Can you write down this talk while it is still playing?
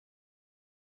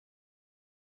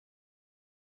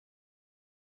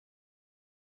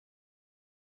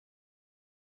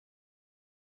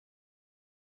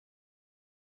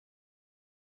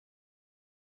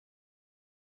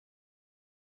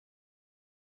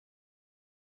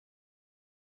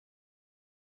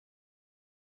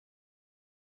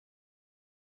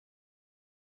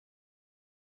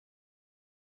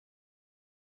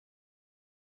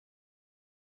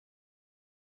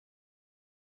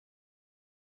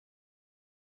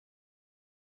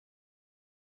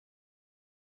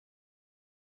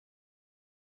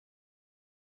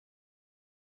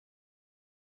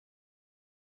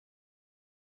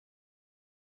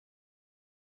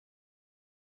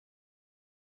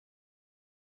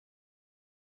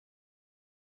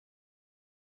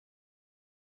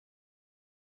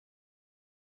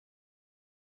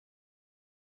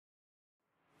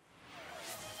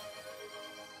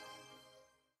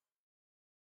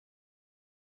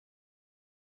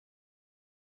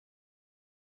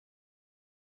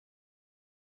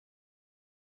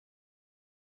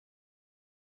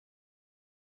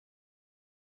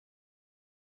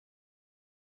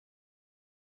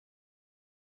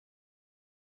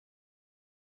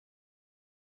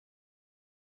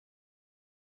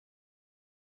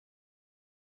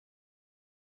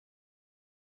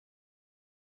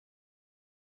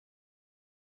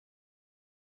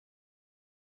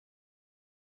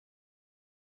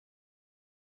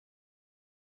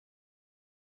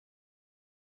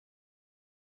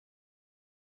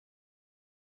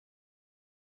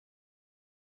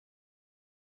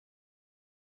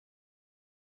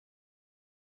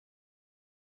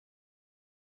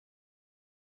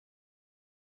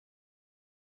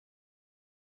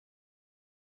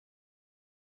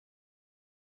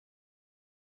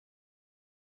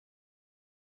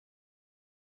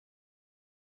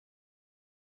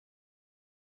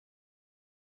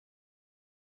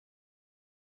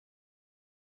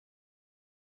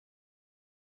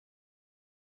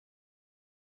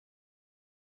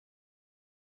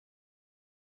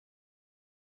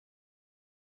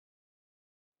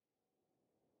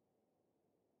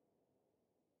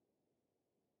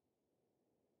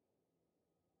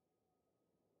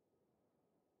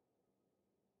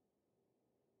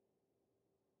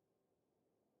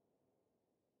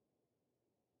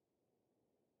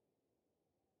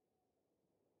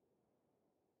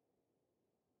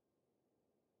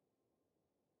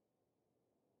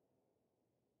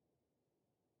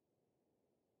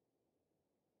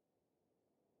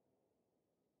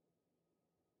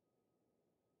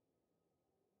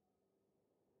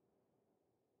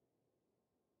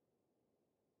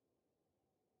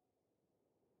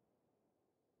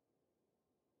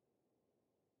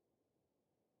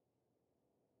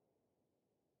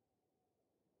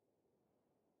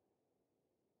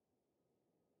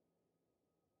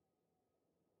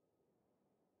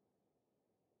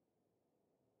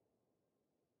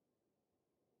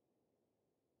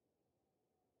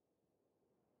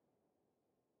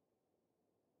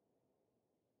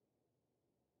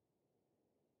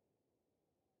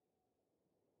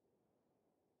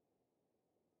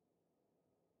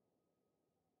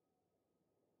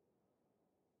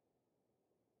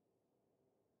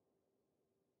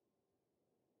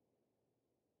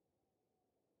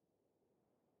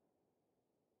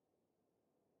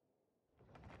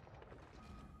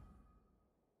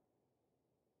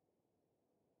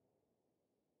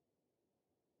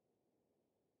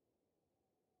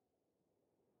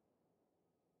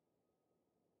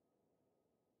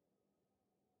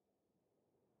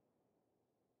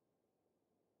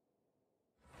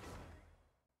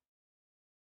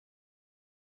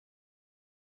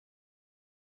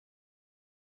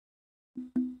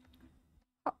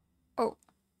Oh.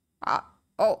 Ah.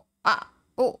 Oh. Ah.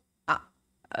 Oh. Ah.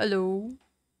 Hello.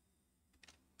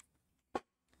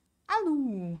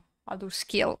 Hello. Hello.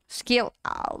 Skill.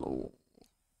 Hello.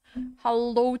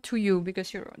 Hello to you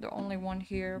because you're the only one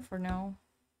here for now.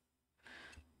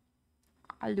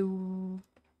 Hello.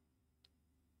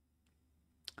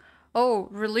 Oh,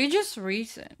 religious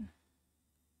reason.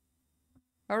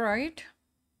 All right.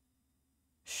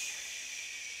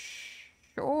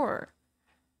 Sure.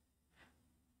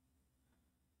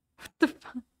 What the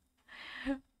fuck?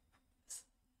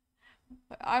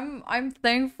 I'm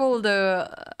thankful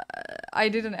I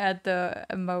didn't add the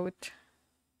emote.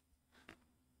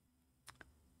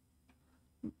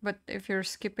 But if you're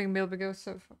skipping meal because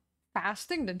of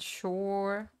fasting, then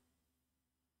sure.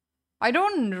 I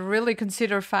don't really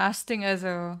consider fasting as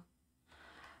a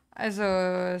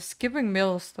skipping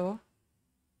meals though.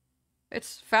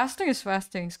 It's fasting is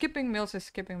fasting. Skipping meals is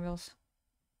skipping meals.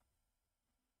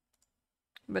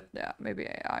 But yeah, maybe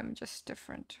I'm just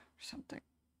different or something.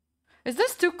 Is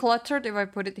this too cluttered if I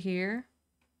put it here?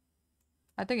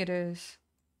 I think it is.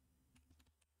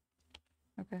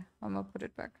 Okay, I'm gonna put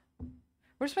it back.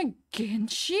 Where's my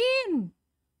Genshin?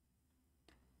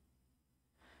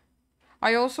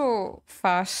 I also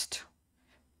fast.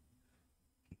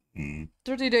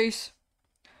 30 days.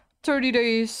 30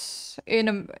 days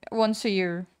once a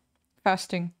year.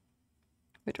 Fasting.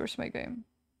 Wait, where's my game?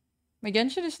 My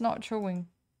Genshin is not showing.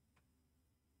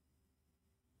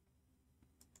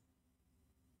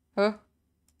 Huh?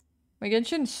 My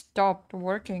Genshin stopped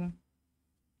working.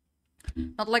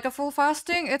 Not like a full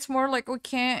fasting, it's more like we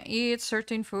can't eat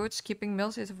certain foods. Skipping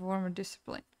meals is a form of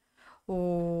discipline.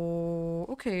 Oh,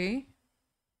 okay.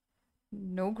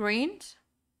 No grains?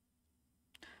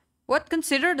 What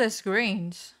considered as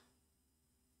grains?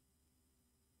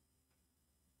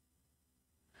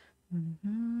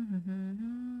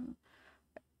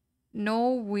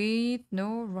 No wheat,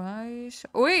 no rice.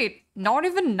 Wait, not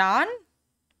even naan?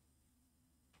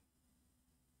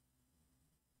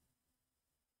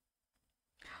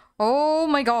 Oh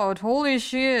my god, holy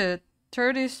shit.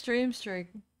 30 stream streak.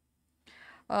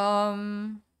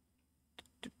 Um,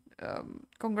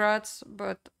 congrats,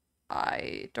 but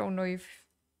I don't know if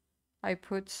I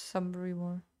put some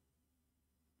more.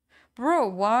 Bro,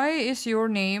 why is your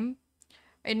name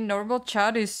in normal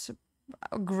chat is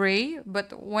gray,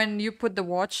 but when you put the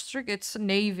watch streak, it's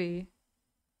navy?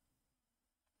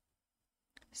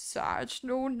 Such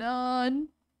no none.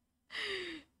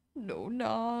 No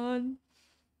none.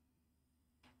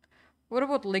 What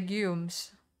about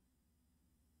legumes?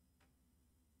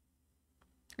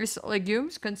 Is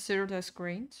legumes considered as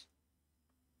grains?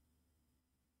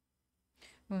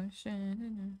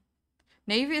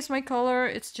 Navy is my color.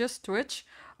 It's just Twitch.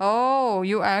 Oh,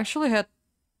 you actually had.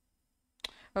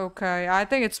 Okay, I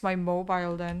think it's my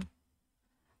mobile then.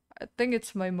 I think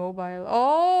it's my mobile.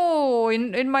 Oh,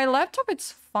 in my laptop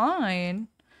it's fine.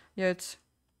 Yeah, it's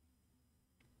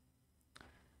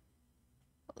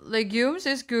legumes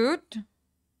is good.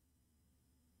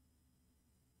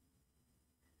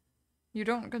 You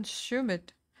don't consume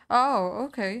it. Oh,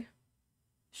 okay.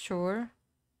 Sure.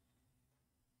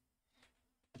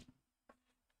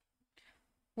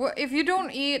 Well, if you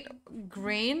don't eat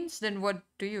grains, then what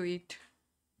do you eat?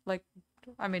 Like,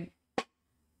 I mean,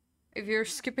 if you're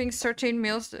skipping certain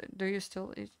meals, do you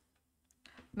still eat?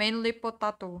 Mainly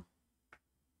potato.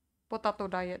 Potato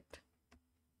diet.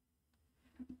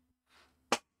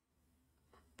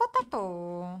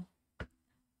 Potato.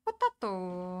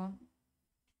 Potato.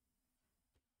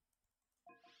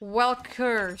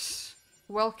 Welkers.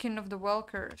 Welkin of the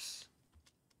Welkers.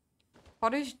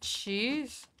 Cottage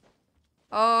cheese?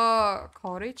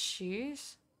 Cottage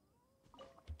cheese?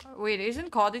 Wait,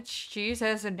 isn't cottage cheese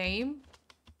has a name?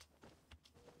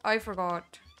 I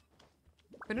forgot.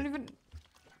 I don't even...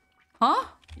 Huh?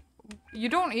 You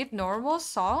don't eat normal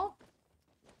salt?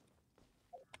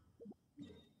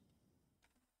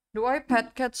 Do I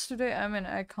pet cats today? I mean,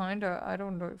 I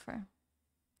don't know if I...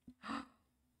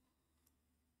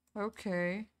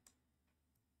 Okay.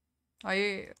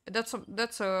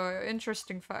 That's a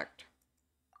interesting fact.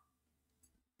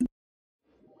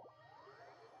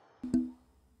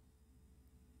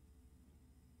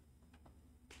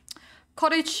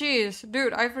 Cottage cheese.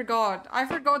 Dude, I forgot. I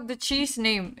forgot the cheese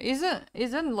name.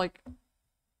 Isn't like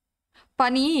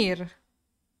paneer.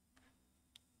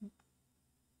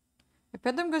 I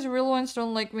pet them because real ones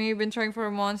don't like me. Been trying for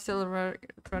a month, still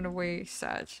run away.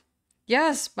 Sad.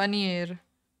 Yes, paneer.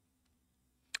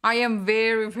 I am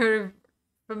very, very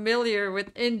familiar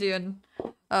with Indian.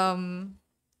 Um,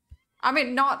 I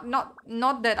mean, not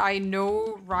that I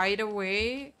know right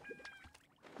away.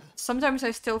 Sometimes I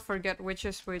still forget which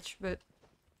is which, but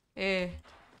I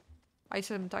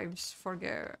sometimes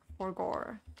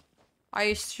forgot.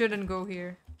 I shouldn't go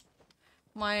here.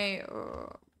 My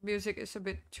music is a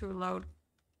bit too loud.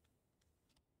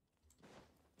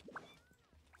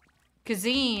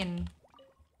 Cuisine.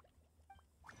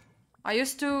 I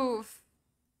used to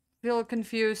feel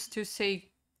confused to say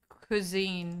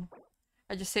cuisine.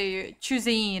 I just say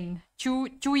cuisine.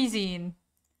 Cuisine.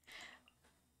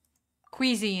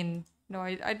 Cuisine. No,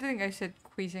 I think I said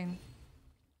cuisine.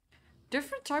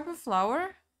 Different type of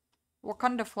flower? What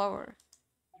kind of flower?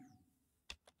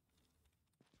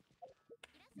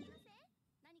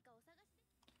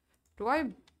 Do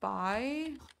I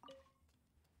buy?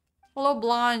 Hello,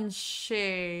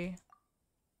 Blanche.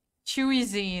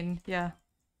 Cuisine. Yeah.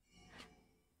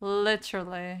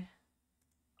 Literally.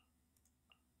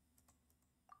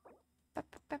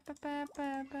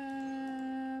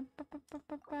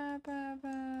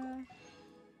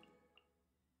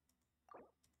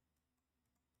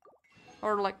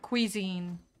 Or like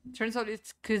cuisine. Turns out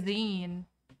it's cuisine.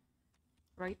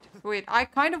 Right? Wait, I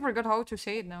kind of forgot how to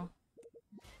say it now.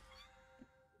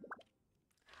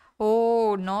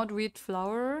 Oh, not wheat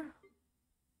flour?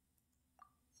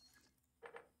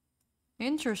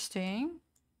 Interesting.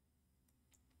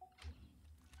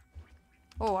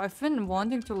 Oh, I've been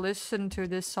wanting to listen to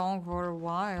this song for a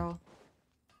while.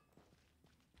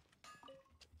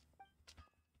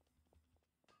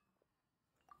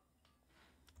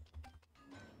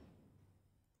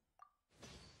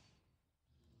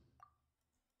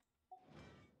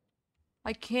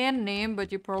 I can't name,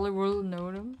 but you probably will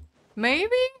know them.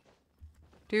 Maybe?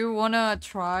 Do you wanna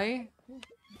try?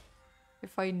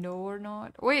 If I know or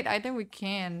not? Wait, I think we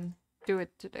can do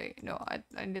it today. No,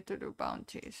 I need to do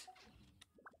bounties.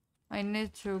 I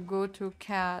need to go to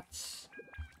cats.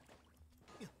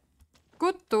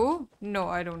 Kutu? No,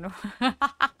 I don't know.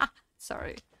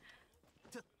 Sorry.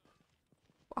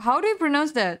 How do you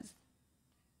pronounce that?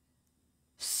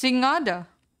 Singada?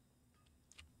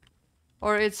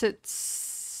 Or is it...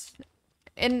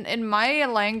 In my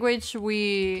language,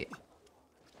 we...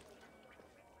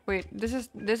 Wait, this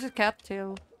is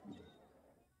cattail.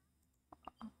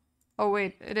 Oh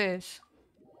wait, it is.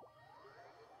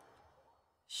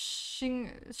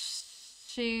 Shing...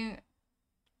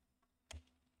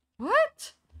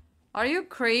 What? Are you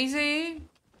crazy?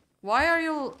 Why are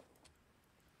you...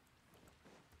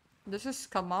 This is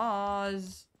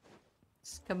Kamaz.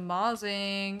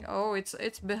 Skamazing. Oh,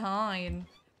 it's behind.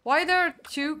 Why there are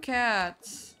two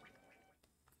cats?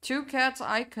 Two cats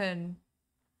icon.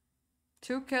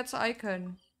 Two cats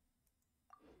icon.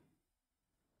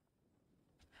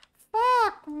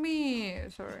 Fuck me.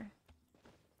 Sorry.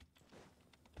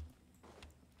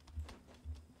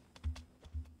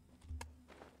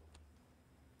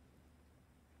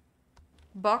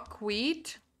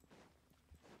 Buckwheat?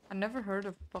 I never heard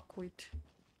of buckwheat.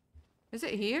 Is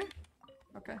it here?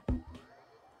 Okay.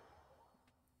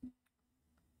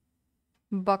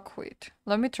 Buckwheat.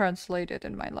 Let me translate it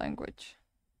in my language.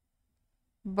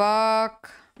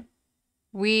 Buckwheat.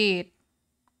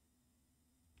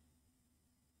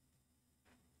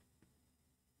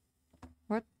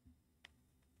 What?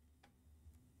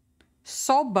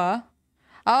 Soba?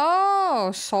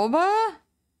 Oh, soba?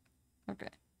 Okay.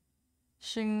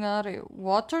 Shingari.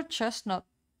 Water chestnut.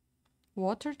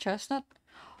 Water chestnut?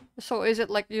 So is it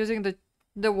like using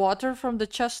the water from the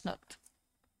chestnut?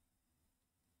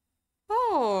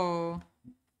 Oh.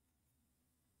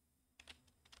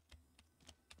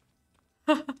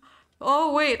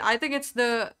 Oh wait, I think it's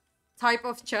the type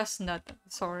of chestnut.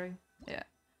 Sorry. Yeah.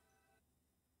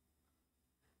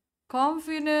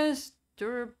 Confidence,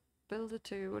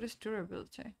 durability. What is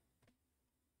durability?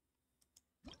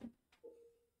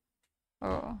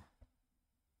 Oh.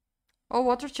 Oh,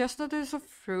 water chestnut is a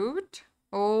fruit?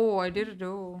 Oh, I didn't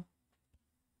know.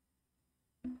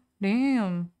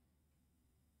 Damn.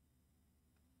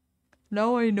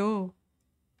 Now I know.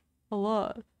 A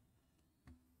lot.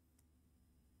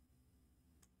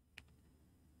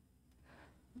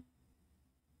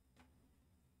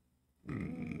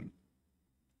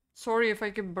 Sorry if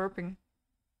I keep burping.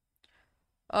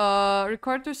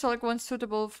 Required to select one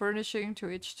suitable furnishing to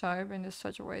each type in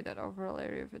such a way that overall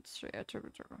area of its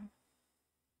attributable.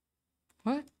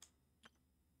 What?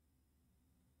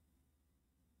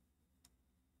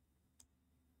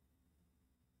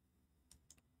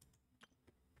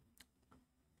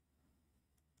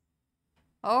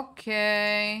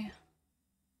 Okay.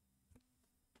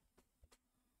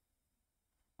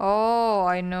 Oh,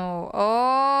 I know.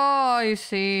 Oh, I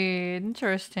see.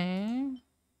 Interesting.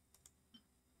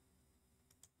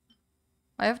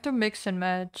 I have to mix and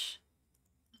match.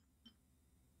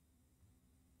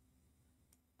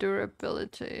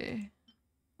 Durability.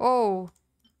 Oh.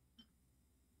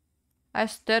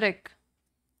 Aesthetic.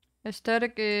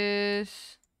 Aesthetic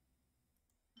is...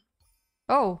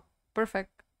 Oh,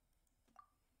 perfect.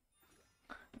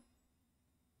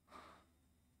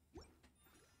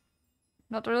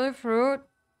 Not really fruit.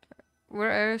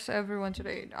 Where is everyone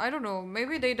today? I don't know.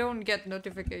 Maybe they don't get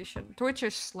notification. Twitch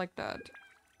is like that.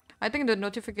 I think the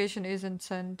notification isn't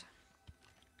sent.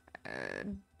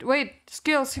 Wait,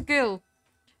 skill.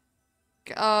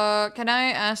 Can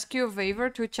I ask you a favor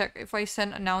to check if I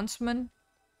send live announcement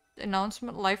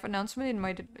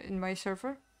in my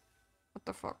server? What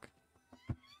the fuck?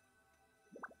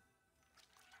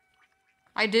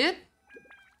 I did?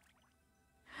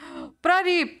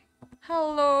 Pradeep!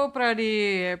 Hello,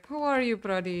 Pradeep. How are you,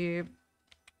 Pradeep?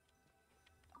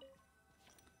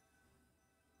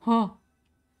 Huh.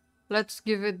 Let's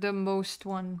give it the most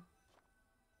one.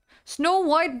 Snow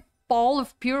White ball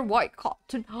of pure white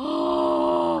cotton.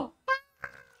 Oh!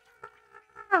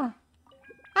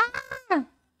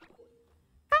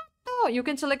 You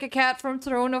can select a cat from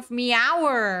Throne of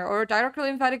Meower or directly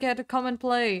invite a cat to come and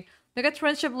play. The cat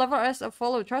friendship level as a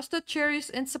follow. Trusted cherries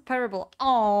inseparable.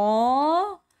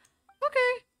 Aww.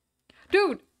 Okay.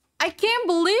 Dude, I can't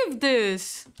believe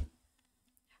this.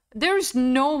 There's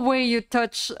no way you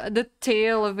touch the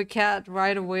tail of a cat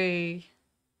right away.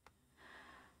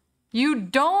 You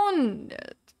don't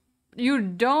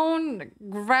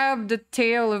grab the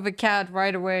tail of a cat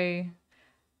right away.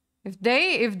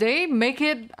 If they make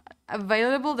it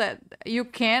available that you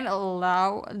can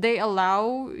they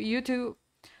allow you to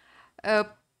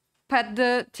pet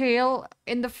the tail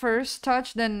in the first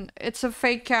touch, then it's a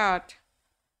fake cat.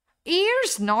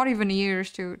 Ears? Not even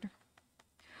ears, dude.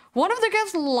 One of the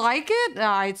cats like it?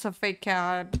 Ah, it's a fake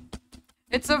cat.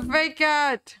 It's a fake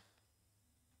cat.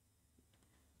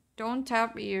 Don't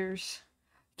tap ears.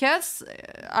 Cats,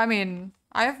 I mean,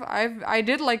 I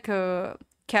did like a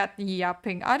cat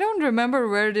yapping. I don't remember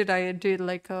where I did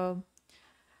like a...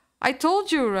 I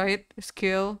told you, right,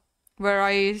 skill, where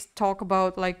I talk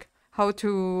about like how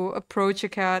to approach a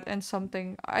cat and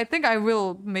something. I think I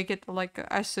will make it like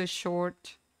as a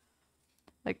short,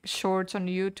 like shorts on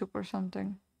YouTube or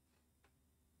something.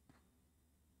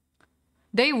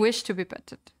 They wish to be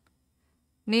petted.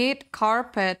 Need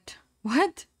carpet.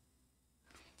 What?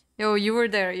 Yo, you were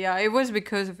there. Yeah, it was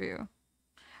because of you.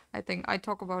 I think I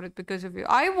talk about it because of you.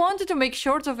 I wanted to make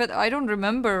shorts of it. I don't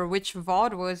remember which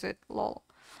VOD was it. Lol.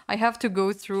 I have to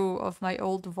go through of my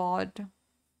old VOD.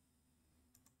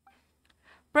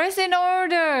 Press in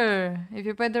order. If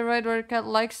you pet the right where cat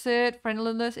likes it,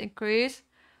 friendliness increase.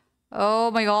 Oh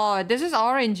my god, this is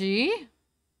RNG?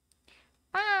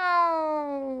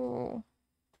 Ow.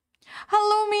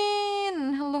 Hello,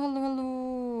 Min.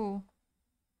 Hello.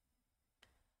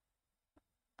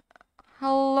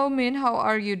 Hello, Min. How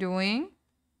are you doing?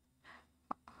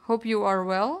 Hope you are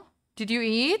well. Did you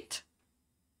eat?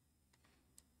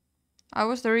 I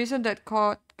was the reason that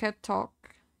cat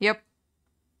talk. Yep.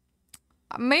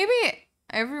 Maybe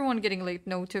everyone getting late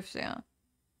notifs, yeah.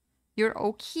 You're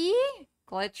okay?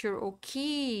 Glad you're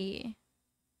okay.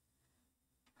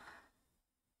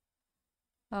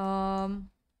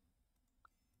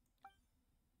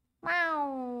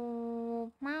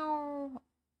 Meow.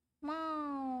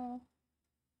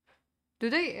 Do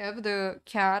they have the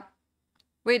cat?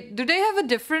 Wait, do they have a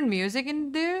different music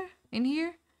in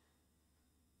here?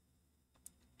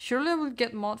 Surely I will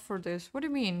get mod for this. What do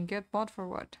you mean? Get mod for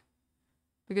what?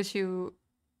 Because you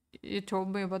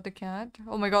told me about the cat?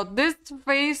 Oh my god, this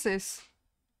face is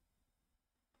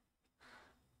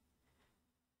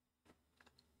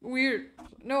weird.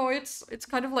 No, it's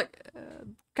kind of like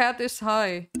cat is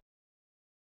high.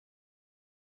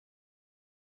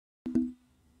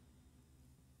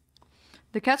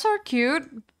 The cats are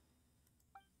cute.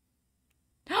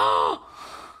 Hello.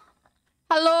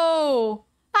 Hello.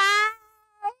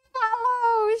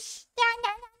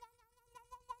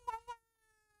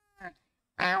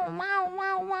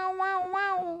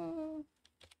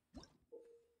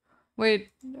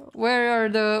 Wait, where are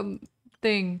the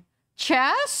thing?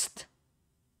 Chest?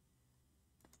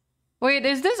 Wait,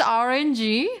 is this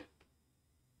RNG?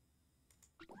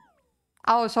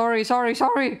 Oh, sorry. Sorry.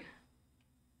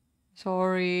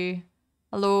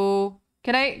 Hello.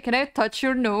 Can I touch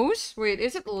your nose? Wait,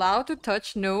 is it allowed to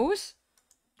touch nose?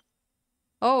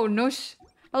 Oh, nose.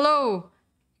 Hello.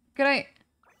 Can I...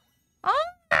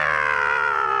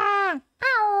 Ah!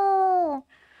 Ow!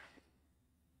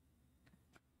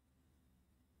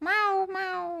 Meow.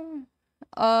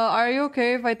 Are you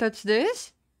okay if I touch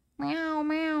this? Meow.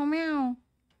 Meow.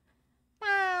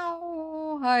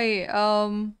 Hi,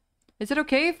 is it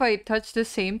okay if I touch the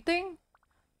same thing?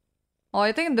 Oh,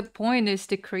 I think the point is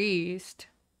decreased.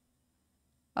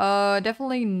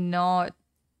 Definitely not.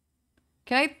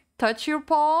 Can I touch your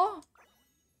paw?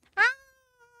 Ah!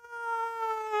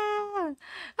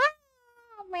 Ah!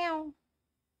 Meow.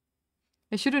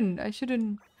 I shouldn't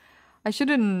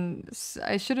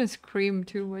scream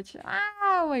too much.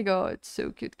 Oh my god,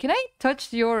 so cute. Can I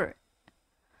touch your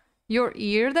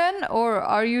ear then, or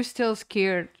are you still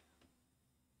scared?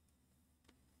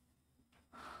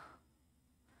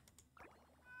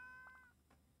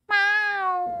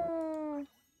 Meow.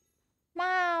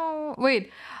 Meow.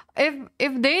 Wait,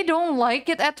 if they don't like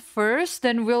it at first,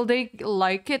 then will they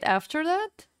like it after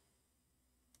that?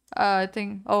 I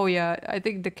think. Oh yeah, I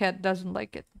think the cat doesn't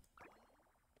like it.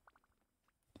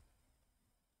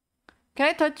 Can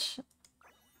I touch?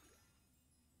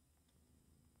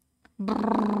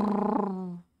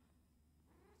 Brrrr.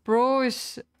 Bro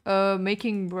is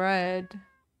making bread.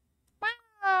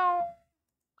 Meow.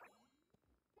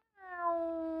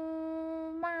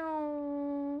 Meow.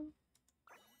 Meow.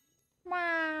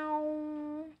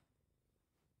 Meow.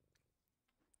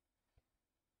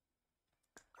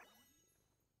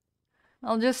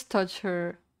 I'll just touch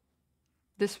her.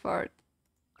 This part.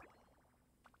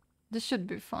 This should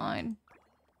be fine.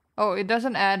 Oh, it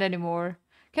doesn't add anymore.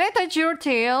 Can I touch your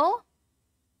tail?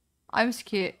 I'm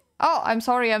scared. Oh, I'm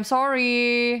sorry. I'm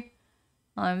sorry.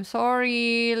 I'm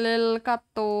sorry, little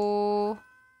Kato.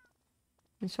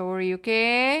 I'm sorry,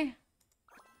 okay?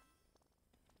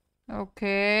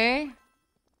 Okay.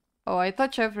 Oh, I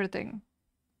touch everything.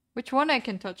 Which one I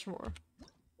can touch more?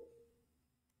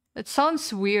 It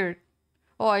sounds weird.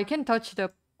 Oh, I can touch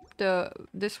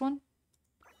this one.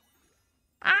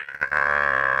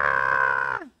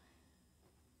 Ah!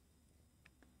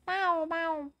 Meow,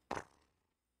 meow.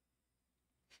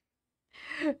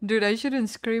 Dude, I shouldn't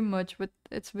scream much, but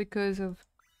it's because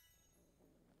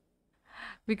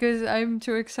I'm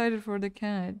too excited for the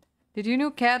cat. Did you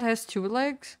know cat has 2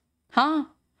 legs? Huh?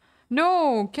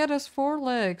 No, cat has 4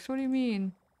 legs. What do you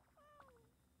mean?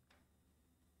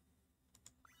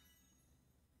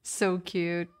 So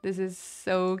cute. This is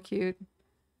so cute.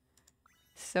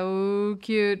 So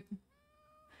cute.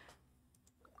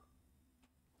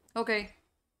 Okay.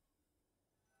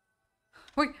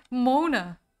 Wait,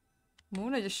 Mona.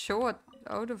 Mona just showed up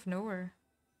out of nowhere.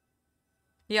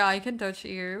 Yeah, I can touch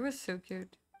ear. It was so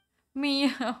cute.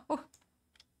 Meow.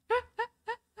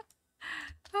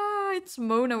 Ah, it's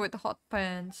Mona with hot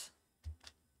pants.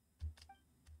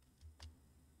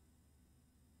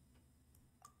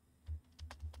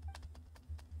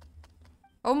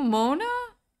 Oh, Mona?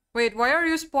 Wait, why are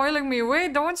you spoiling me?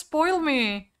 Wait, don't spoil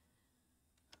me.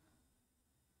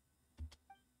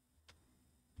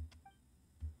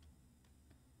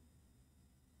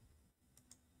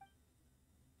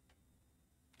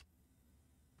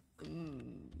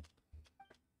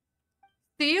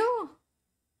 Steal?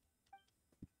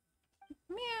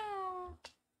 Meow.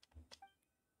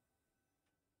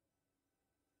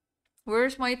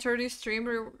 Where's my 30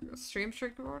 stream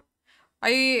streak reward?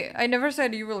 I never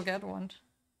said you will get one.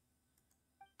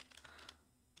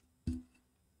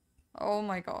 Oh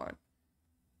my god.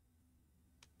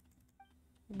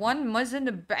 One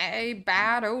mustn't be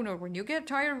bad owner. When you get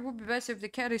tired, it would be best if the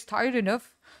cat is tired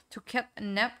enough to get a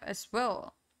nap as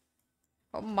well.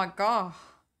 Oh my god.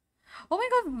 Oh my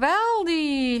god,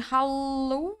 Valdi!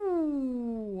 Hello!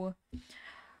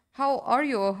 How are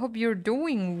you? I hope you're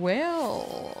doing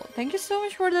well. Thank you so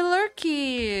much for the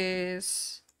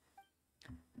lurkies.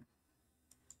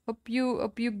 Hope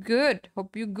you good.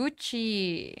 Hope you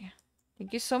Gucci.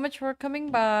 Thank you so much for coming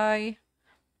by.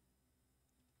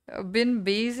 Been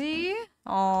busy?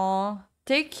 Aw.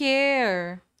 Take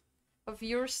care of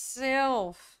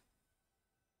yourself.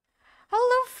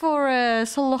 Hello,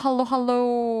 Forest. Hello, hello,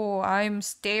 hello. I'm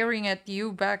staring at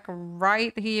you back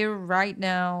right here, right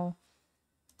now.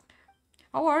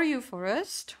 How are you,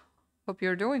 Forest? Hope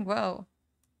you're doing well.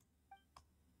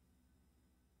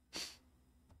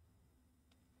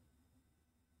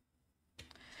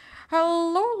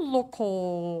 Hello,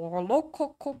 loco.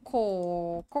 Loco,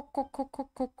 coco. Coco, coco,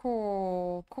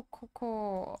 coco.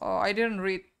 Coco. Oh, I didn't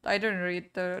read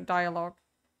the dialogue,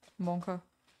 Monka.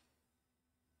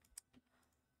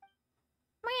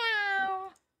 Meow.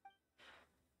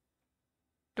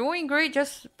 Doing great,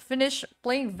 just finished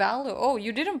playing Valo. Oh,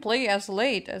 you didn't play as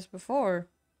late as before.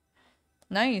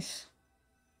 Nice.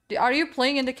 Are you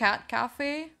playing in the cat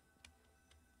cafe?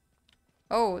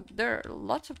 Oh, there are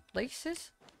lots of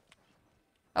places.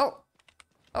 Oh,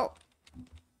 oh.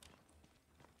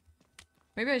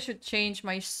 Maybe I should change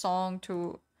my song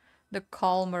to the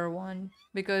calmer one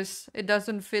because it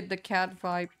doesn't fit the cat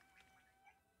vibe.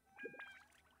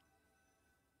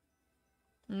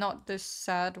 Not this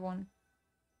sad one.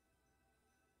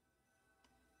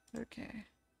 Okay.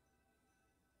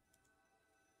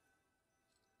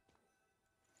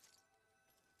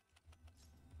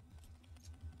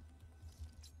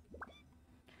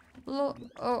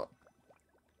 Oh,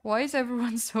 why is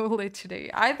everyone so late today?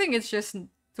 I think it's just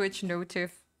Twitch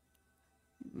notif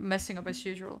messing up as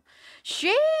usual.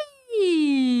 Shade!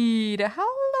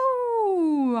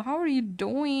 Hello! How are you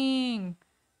doing?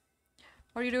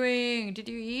 How are you doing? Did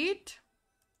you eat?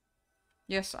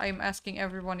 Yes, I'm asking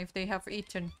everyone if they have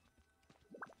eaten.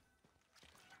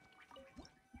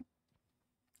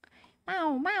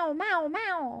 Meow, meow, meow,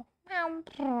 meow.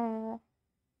 Meow.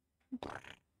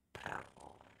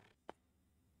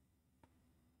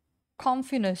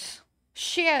 Confidence.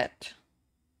 Shit!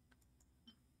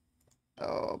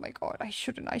 Oh my god, I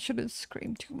shouldn't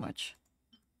scream too much.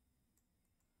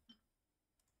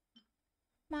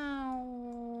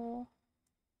 Meow.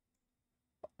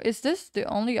 Is this the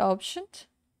only option?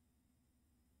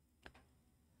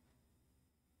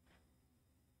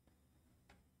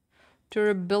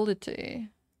 Durability.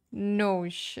 No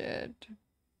shit.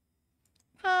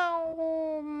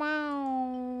 Meow,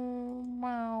 meow,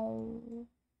 meow.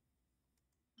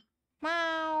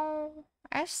 Meow.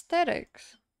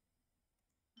 Aesthetics.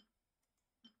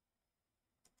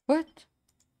 What?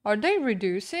 Are they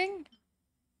reducing?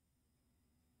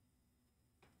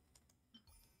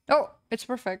 Oh, it's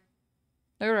perfect.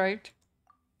 Alright.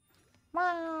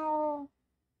 Meow.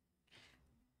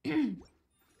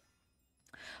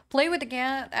 Play with the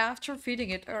cat after feeding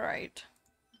it. Alright.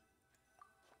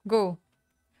 Go.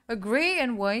 A gray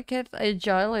and white cat,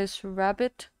 agile as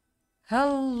rabbit.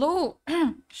 Hello!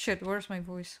 Shit, where's my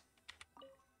voice?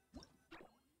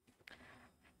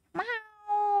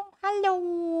 Meow!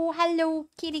 Hello! Hello,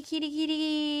 kitty, kitty,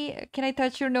 kitty! Can I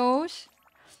touch your nose?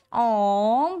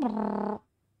 Oh,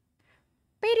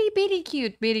 very, very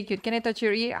cute, very cute. Can I touch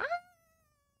your ear? Ah,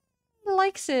 he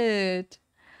likes it.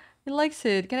 He likes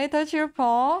it. Can I touch your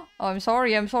paw? Oh, I'm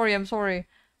sorry, I'm sorry, I'm sorry.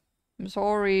 I'm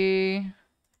sorry.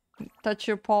 Touch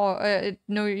your paw.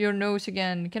 No, your nose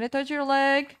again. Can I touch your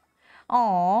leg?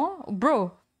 Aw,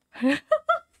 bro.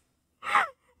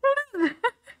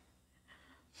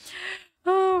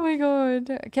 Oh my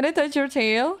god. Can I touch your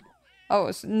tail?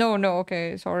 Oh, no, no,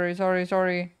 okay. Sorry, sorry,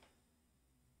 sorry.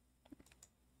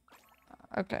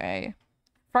 Okay.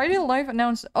 Friday Live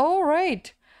announced. Oh,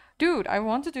 right. Dude, I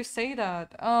wanted to say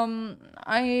that.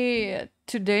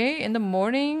 Today in the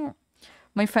morning,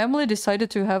 my family decided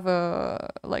to have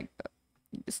a, like,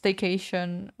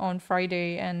 staycation on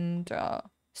Friday and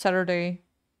Saturday.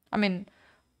 I mean,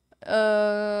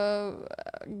 uh,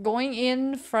 going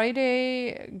in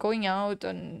Friday, going out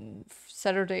on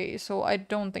Saturday. So I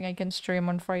don't think I can stream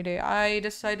on Friday. I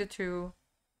decided to.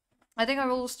 I think I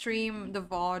will stream the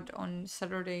VOD on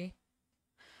Saturday.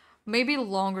 Maybe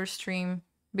longer stream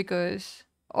because,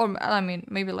 or I mean,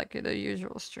 maybe like the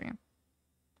usual stream.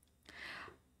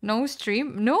 No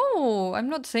stream? No, I'm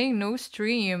not saying no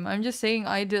stream. I'm just saying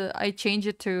I change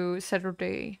it to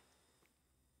Saturday.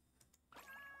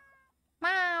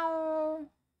 Meow.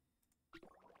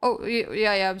 Oh,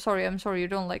 yeah, yeah, I'm sorry. I'm sorry. You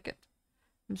don't like it.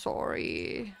 I'm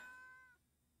sorry.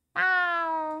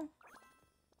 Meow.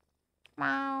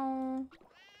 Meow.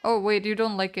 Oh, wait, you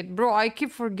don't like it. Bro, I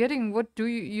keep forgetting what do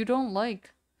you don't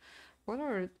like. What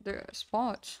are the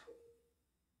spots?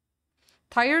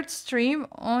 Tired stream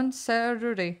on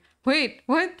Saturday. Wait,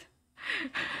 what?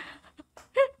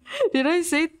 Did I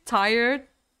say tired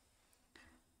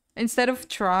instead of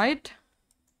tried?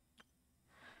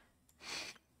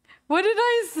 What did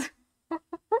I say?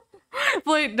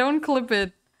 Wait, don't clip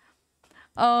it.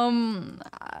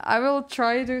 I will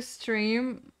try to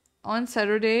stream on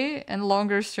Saturday and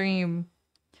longer stream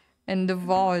and the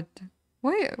VOD.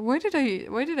 Why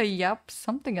did I yap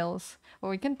something else? Oh,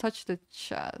 we can touch the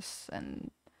chest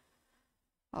and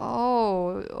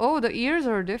oh, the ears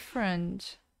are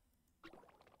different.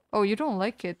 Oh, you don't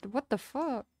like it? What the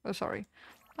fuck? Oh, sorry.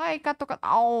 Hi, Katokat.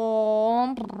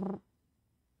 Oh,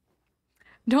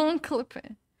 don't clip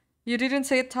it. You didn't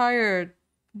say tired.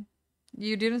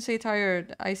 You didn't say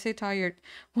tired. I say tired.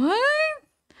 What?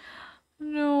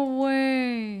 No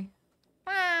way.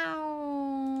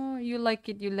 Meow. You like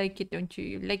it, don't you?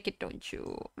 You like it, don't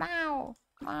you? Meow.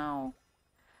 Meow.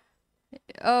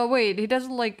 Oh, wait, he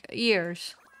doesn't like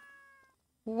ears.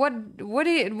 What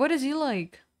does he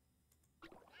like?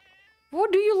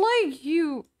 What do you like?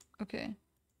 You okay.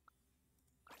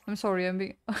 I'm sorry, I'm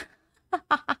being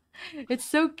It's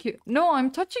so cute. No,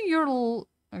 I'm touching your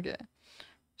okay.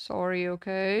 Sorry,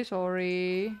 okay,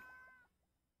 sorry.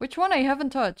 Which one I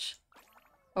haven't touched?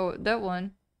 Oh, that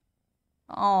one.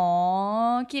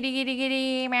 Aww, kitty, kitty,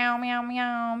 kitty, meow, meow,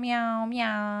 meow, meow,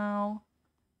 meow.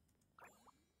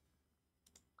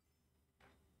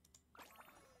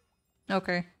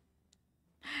 Okay.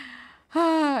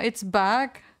 It's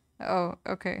back. Oh,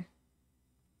 okay.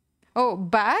 Oh,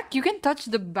 back? You can touch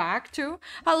the back too?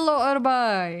 Hello,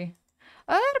 Arbay.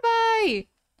 Arbay!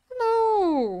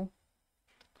 Hello!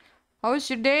 How was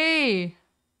your day?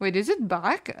 Wait, is it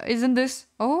back? Isn't this...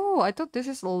 Oh, I thought this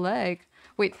is a leg.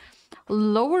 Wait,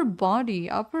 lower body,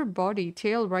 upper body,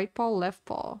 tail, right paw, left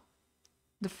paw.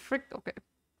 The frick... Okay.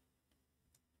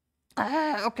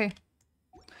 Ah, okay.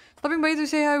 Stopping by to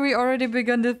say hi, we already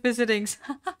begun the visitings.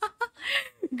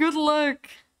 Good luck!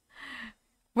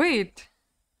 Wait.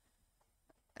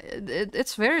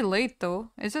 It's very late though.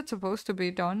 Is it supposed to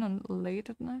be done on late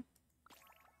at night?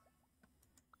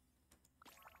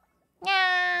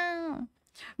 Yeah.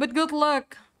 But good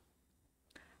luck.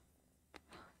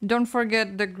 Don't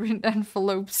forget the green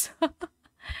envelopes.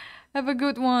 Have a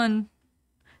good one.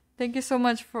 Thank you so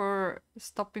much for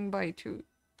stopping by to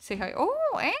say hi.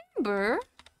 Oh, Amber.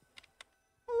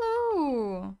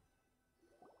 Hello.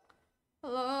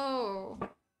 Hello.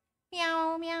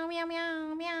 Meow, meow, meow,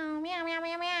 meow, meow, meow, meow,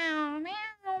 meow, meow, meow,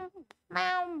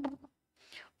 meow.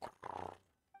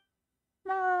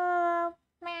 Meow,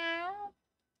 meow,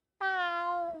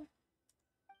 meow.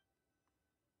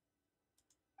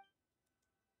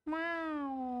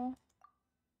 Meow.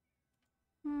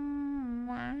 Meow.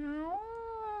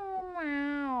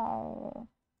 Meow.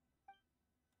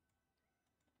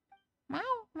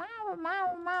 Meow, meow,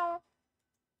 meow, meow.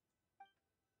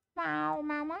 Meow,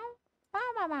 meow, meow. Meow,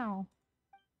 meow, meow.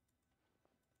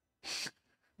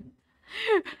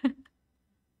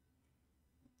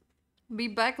 Be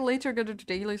back later, go to the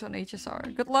dailies on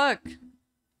HSR. Good luck!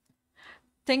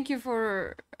 Thank you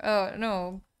for...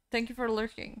 no. Thank you for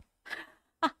lurking.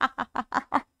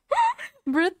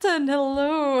 Britain,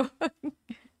 hello!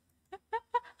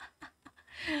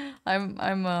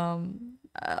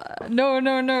 No,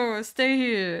 no, no, stay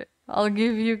here. I'll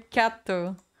give you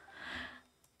Kato.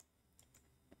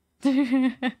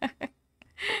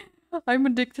 I'm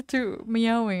addicted to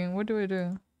meowing. What do I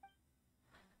do?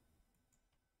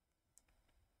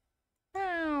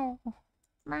 Meow.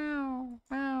 Meow.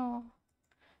 Meow.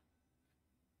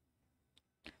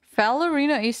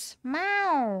 Valerina is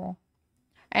meow.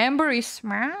 Amber is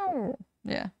meow.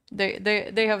 Yeah.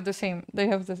 They have the same. They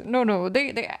have the no.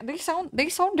 They sound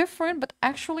different, but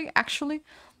actually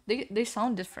they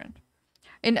sound different.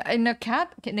 In a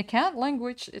cat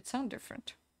language, it sounds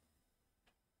different.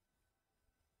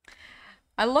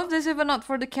 I love this even not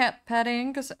for the cat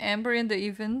petting, because Amber in the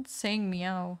event saying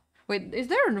meow. Wait, is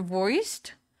there a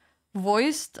voiced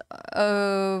voiced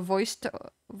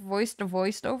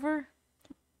over?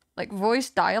 Like voice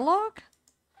dialogue?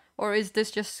 Or is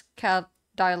this just cat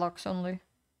dialogues only?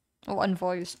 Oh,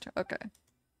 unvoiced. Okay.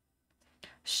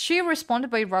 She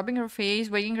responded by rubbing her face,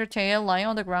 wagging her tail, lying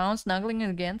on the ground, snuggling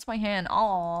against my hand.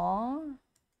 Aww.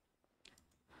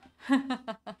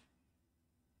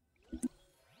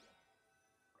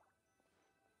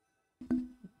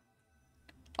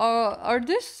 Are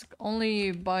this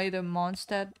only by the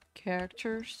Mondstadt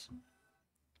characters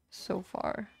so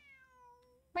far?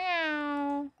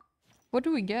 Meow. What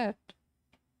do we get?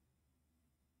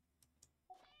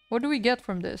 What do we get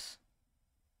from this?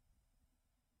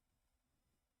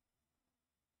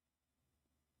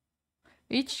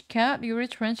 Each cat you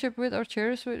reach friendship with or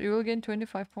cherish with, you will gain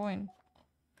 25 points.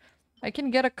 I can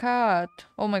get a cat.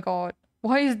 Oh my god.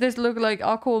 Why does this look like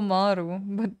Akomaru,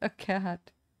 but a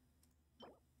cat?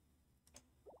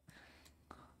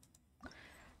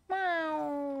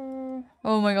 Meow.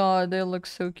 Oh my god, they look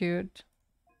so cute.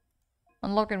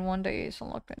 Unlock in 1 day,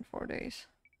 unlock in 4 days.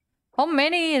 How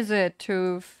many is it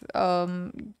to,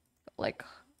 like...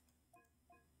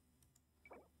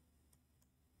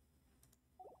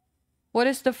 What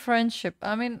is the friendship?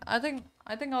 I mean, I think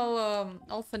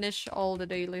I'll finish all the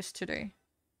dailies today.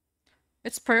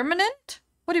 It's permanent?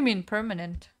 What do you mean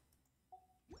permanent?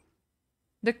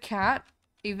 The cat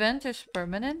event is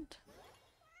permanent?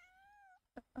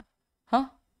 Huh?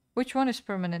 Which one is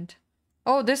permanent?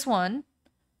 Oh, this one?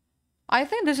 I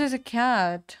think this is a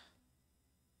cat.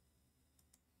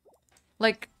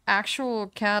 Like, actual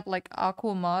cat, like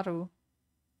Akumaru.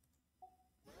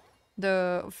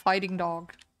 The fighting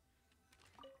dog.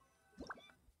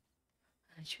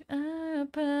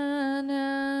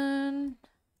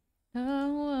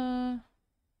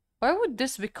 Why would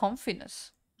this be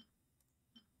comfiness?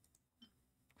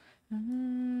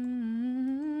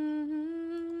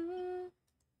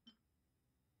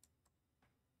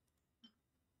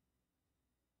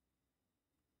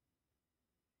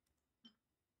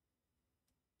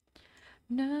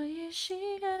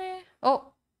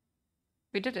 Oh,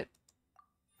 we did it.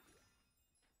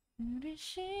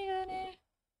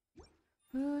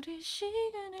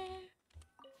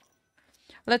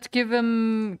 Let's give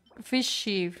him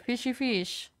fishy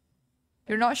fish.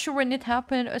 You're not sure when it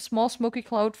happened. A small smoky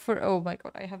cloud for. Oh my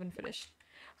god, I haven't finished.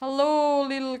 Hello,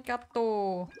 little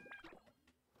Kato.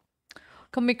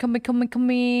 Come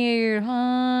here.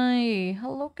 Hi.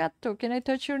 Hello, Kato. Can I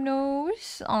touch your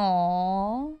nose?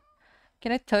 Aww.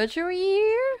 Can I touch your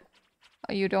ear?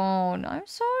 Oh, you don't. I'm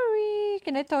sorry.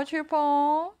 Can I touch your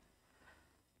paw?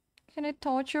 Can I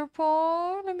touch your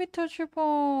paw? Let me touch your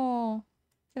paw.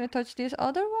 Can I touch this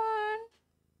other one?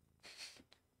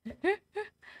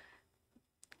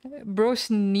 Bro's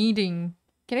kneading.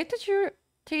 Can I touch your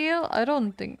tail? I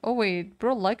don't think. Oh wait,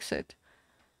 bro likes it.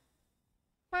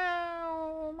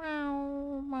 Meow,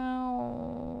 meow,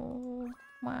 meow,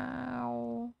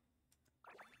 meow,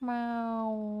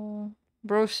 meow.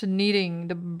 Bro's kneading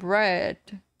the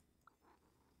bread.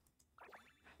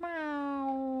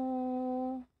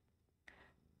 Meow,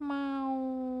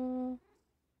 meow,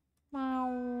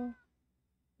 meow.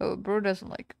 Oh, bro doesn't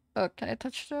like. Can I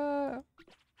touch the?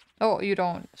 Oh, you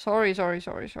don't. Sorry.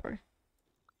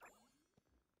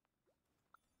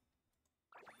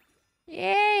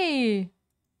 Yay!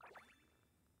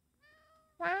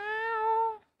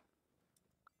 Meow.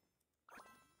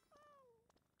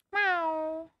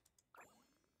 Meow.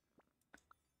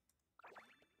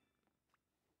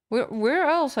 Where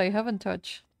else I haven't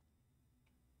touched?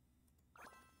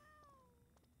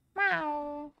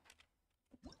 Meow.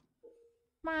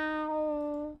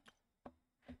 Meow.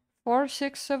 4,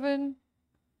 6, 7.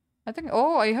 I think.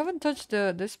 Oh, I haven't touched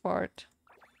this part.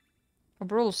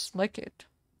 Bros like it.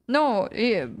 No,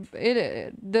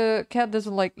 the cat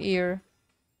doesn't like ear.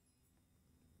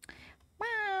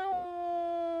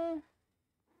 Meow.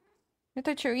 You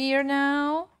touch your ear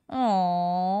now?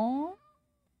 Aww.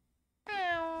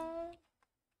 Meow.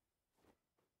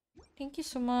 Thank you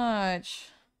so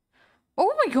much.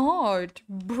 Oh my god!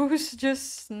 Bruce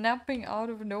just snapping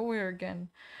out of nowhere again.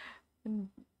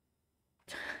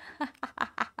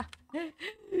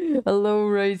 Hello,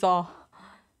 Reza.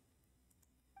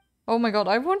 Oh my god,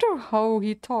 I wonder how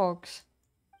he talks.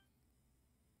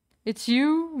 It's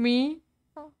you, me.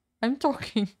 I'm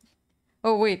talking.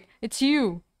 Oh wait, it's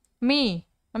you, me.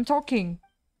 I'm talking.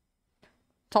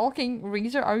 Talking,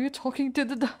 Reza? Are you talking to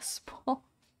the dust ball?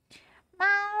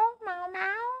 Meow, meow,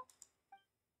 meow.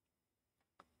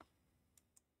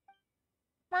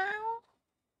 Meow.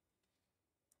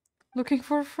 Looking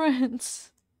for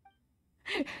friends.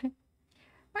 Meow,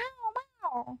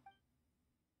 meow.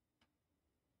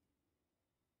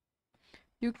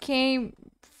 You came.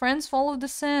 Friends follow the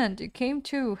scent. You came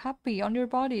too. Happy on your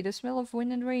body. The smell of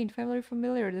wind and rain. Very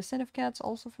familiar. The scent of cats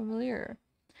also familiar.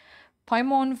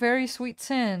 Paimon, very sweet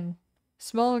scent.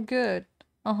 Smell good.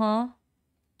 Uh-huh.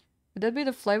 Would that be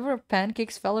the flavor of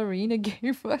pancakes Valerina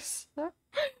gave us?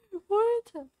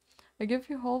 What? I gave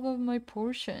you half of my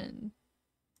portion.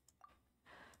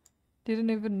 Didn't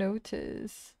even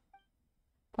notice.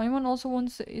 Paimon also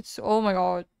wants it's. Oh my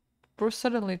god. We're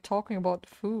suddenly talking about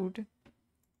food.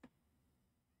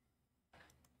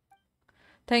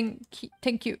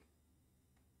 Thank you.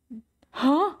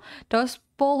 Huh? Dust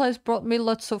Ball has brought me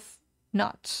lots of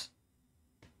nuts.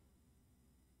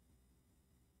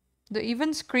 The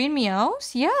event screen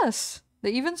meows? Yes!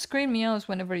 The event screen meows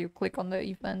whenever you click on the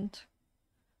event.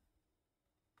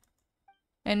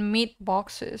 And meat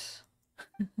boxes.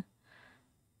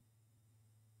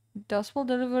 Dust Ball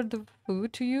deliver the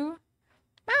food to you?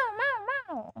 Meow, meow,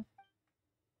 meow.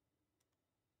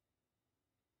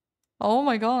 Oh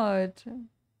my god.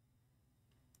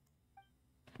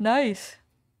 Nice.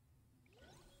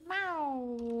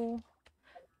 Meow.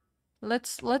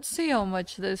 Let's see how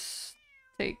much this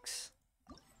takes.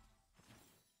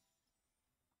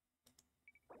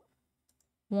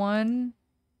 1,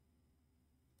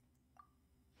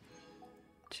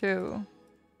 2.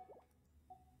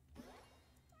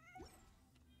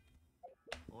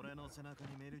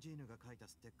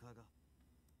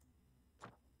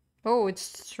 Oh, it's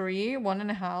 3,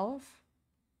 1.5.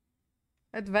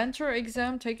 Adventure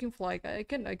exam taking flight. I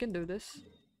can do this.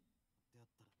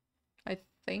 I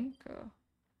think.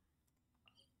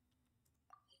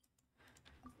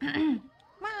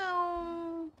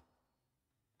 Meow.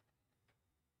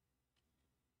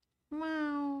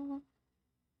 Meow.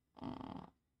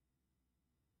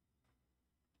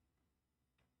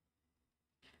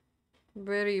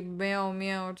 Very meow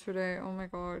meow today. Oh my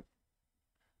god.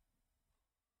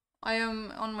 I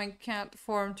am on my cat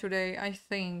form today, I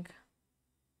think.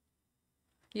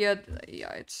 Yeah,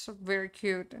 yeah, it's very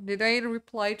cute. Did I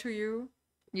reply to you?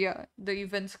 Yeah, the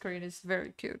event screen is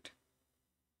very cute.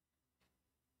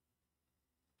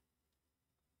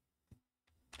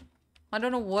 I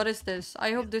don't know what is this.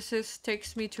 I hope this is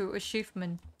takes me to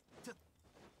achievement.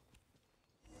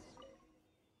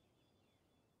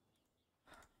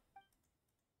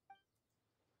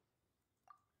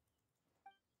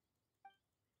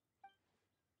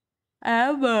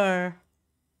 Amber.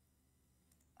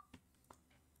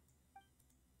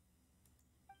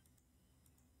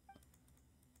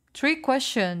 Three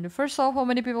question. First off, how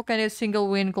many people can a single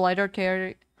wing glider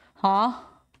carry? Huh?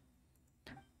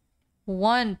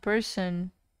 One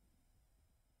person.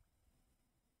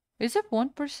 Is it one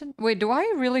person? Wait, do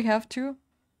I really have to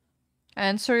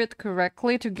answer it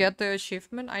correctly to get the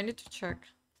achievement? I need to check.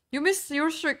 You missed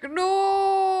your trick.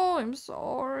 No, I'm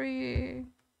sorry.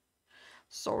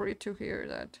 Sorry to hear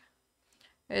that.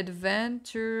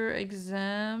 Adventure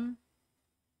exam.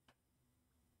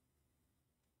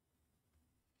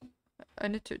 I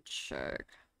need to check.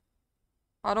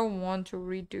 I don't want to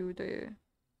redo the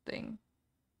thing.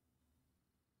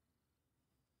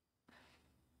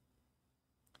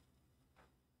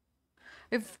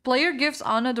 If player gives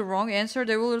Anna the wrong answer,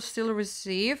 they will still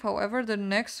receive. However, the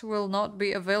next will not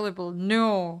be available.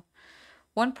 No.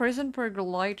 One person per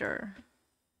glider.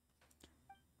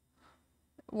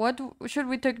 What should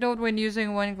we take note when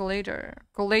using one glider?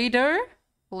 Glider?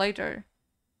 Glider.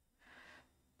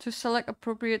 To select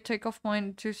appropriate takeoff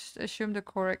point to assume the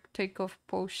correct takeoff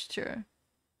posture.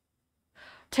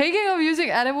 Taking of using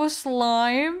animal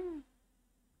slime?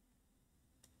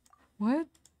 What?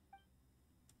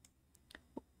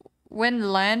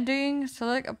 When landing,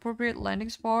 select appropriate landing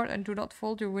spot and do not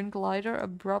fold your wing glider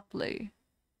abruptly.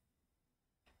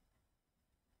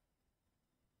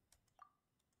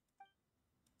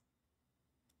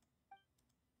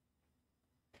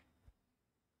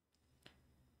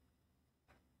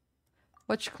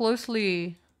 Watch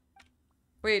closely.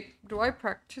 Wait, do I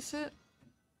practice it?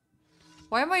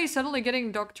 Why am I suddenly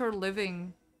getting Dr.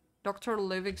 Living? Dr.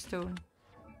 Livingstone.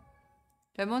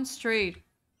 Demonstrate.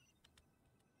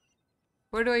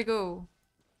 Where do I go?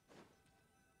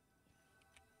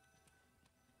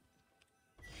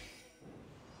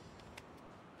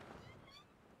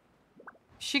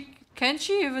 Can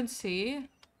she even see?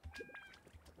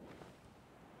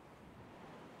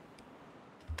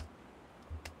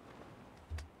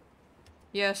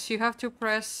 Yes, you have to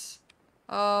press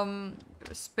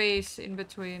space in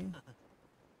between.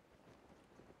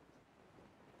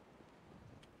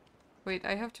 Wait,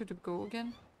 I have to go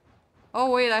again? Oh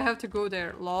wait, I have to go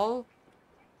there. Lol.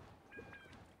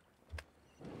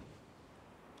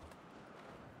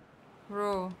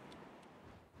 Bro.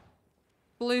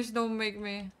 Please don't make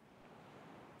me.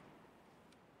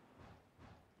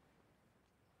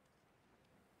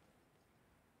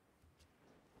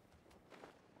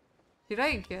 Did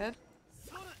I get?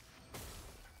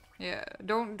 Yeah,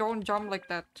 don't jump like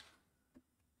that.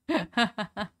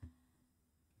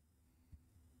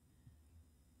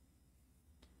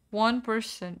 One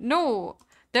person. No!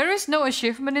 There is no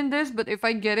achievement in this, but if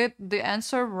I get it the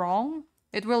answer wrong,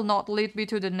 it will not lead me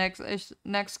to the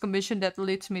next commission that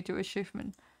leads me to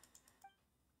achievement.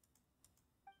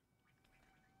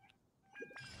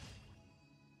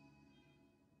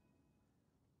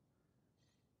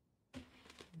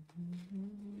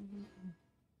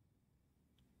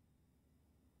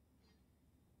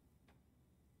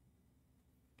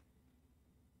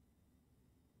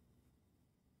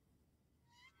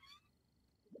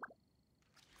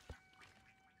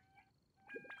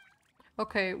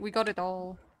 Okay, we got it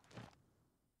all.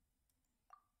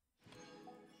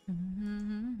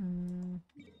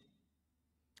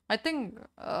 I think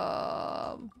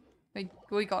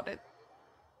we got it.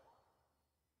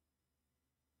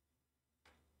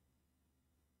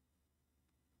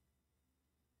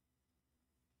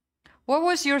 What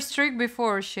was your streak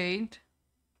before, Shade?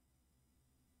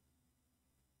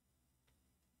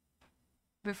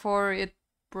 Before it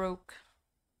broke.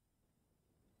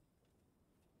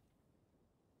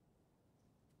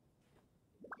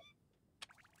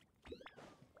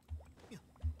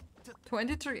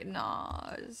 23?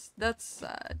 Nah, that's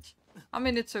sad. I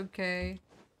mean, it's okay.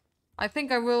 I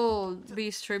think I will be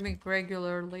streaming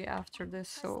regularly after this,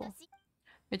 so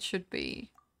it should be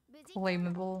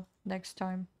claimable next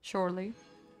time, surely.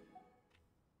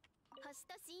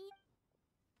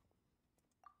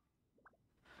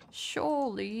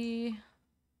 Surely.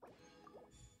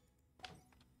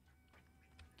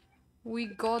 We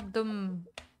got them.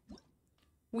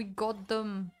 We got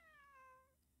them.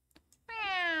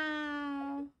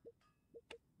 Meow.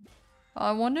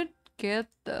 I want to get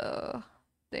the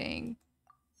thing.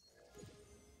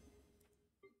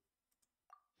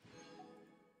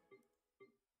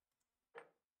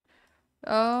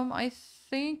 I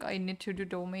think I need to do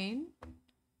domain.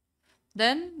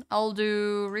 Then I'll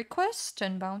do request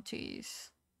and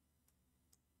bounties.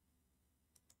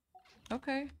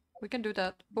 Okay, we can do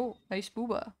that. Oh, nice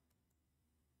booba.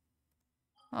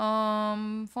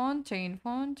 Fontaine.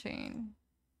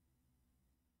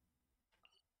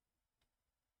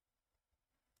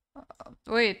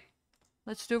 Wait,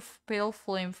 let's do pale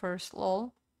flame first,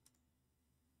 lol.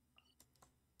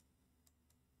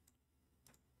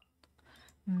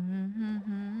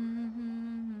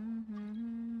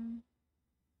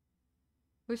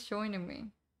 Who's joining me?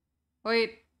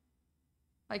 Wait,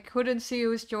 I couldn't see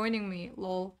who's joining me,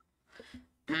 lol.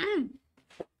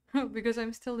 Because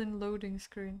I'm still in loading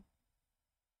screen.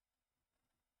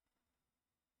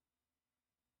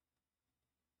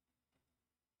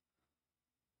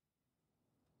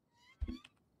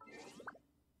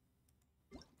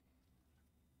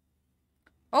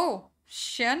 Oh,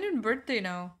 Shannon birthday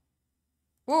now.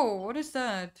 Whoa, what is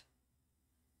that?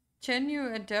 Genu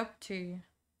adaptee.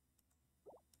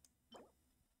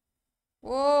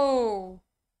 Whoa.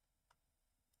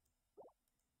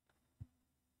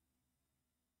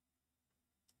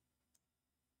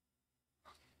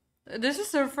 This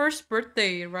is her first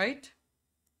birthday, right?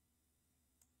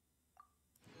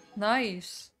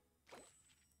 Nice.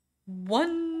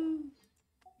 One.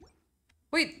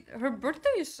 Wait, her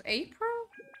birthday is April?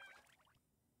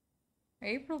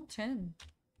 April 10.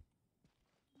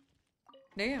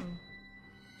 Damn.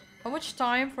 How much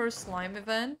time for a slime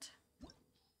event?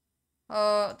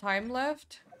 Time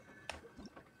left?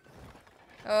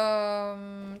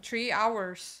 3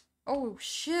 hours. Oh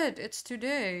shit, it's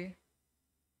today.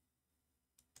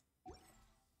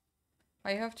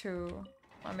 I have to...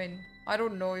 I mean, I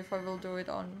don't know if I will do it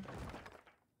on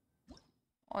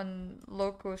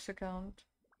Loco's account.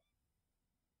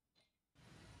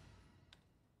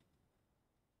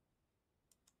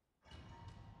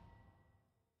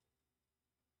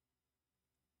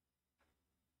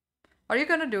 Are you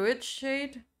gonna do it,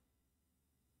 Shade?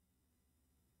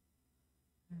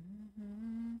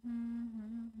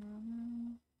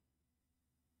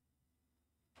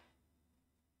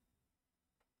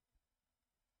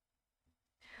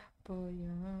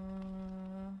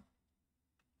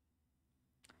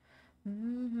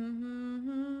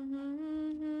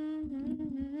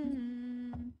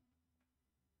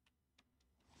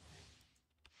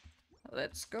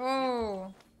 Let's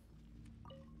go.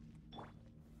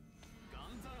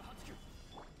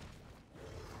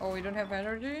 Oh, we don't have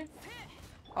energy?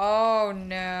 Oh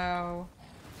no.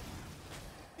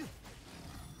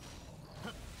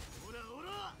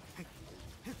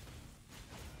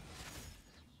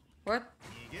 What?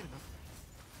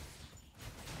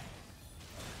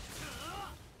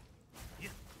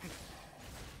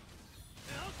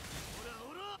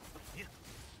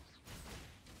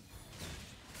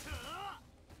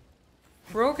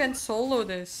 Bro can solo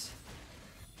this.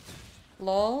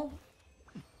 Lol.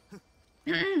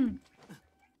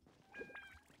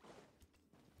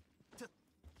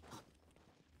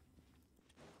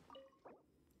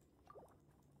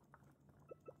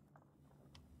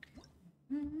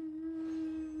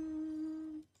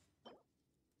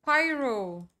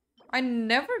 Pyro. I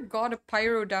never got a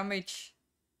pyro damage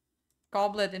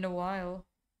goblet in a while.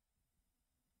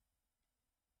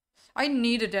 I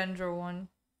need a Dendro one.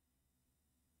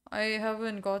 I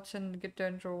haven't gotten a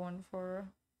Dendro one for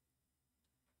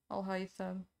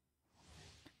Alhaitham.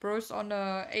 Bro's on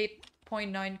a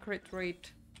 8.9 crit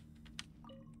rate.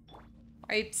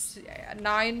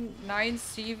 9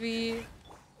 CV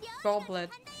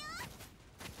goblet.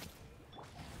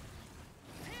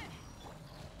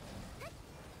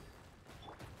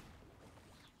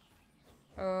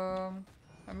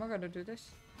 Am I gonna do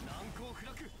this?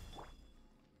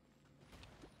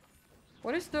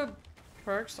 What is the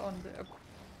perks on the...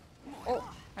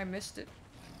 Oh, I missed it.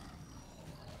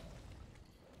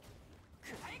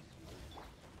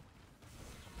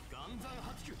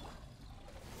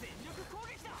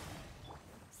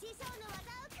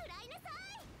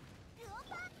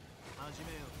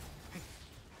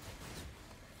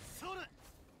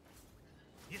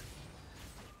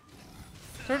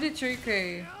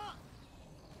 $33K.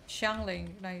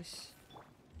 Xiangling, nice.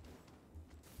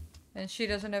 And she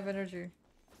doesn't have energy.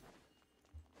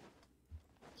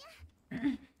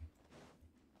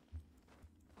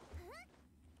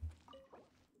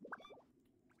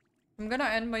 I'm gonna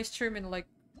end my stream in like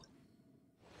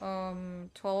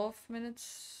 12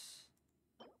 minutes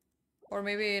or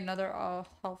maybe another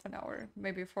half an hour,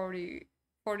 maybe 42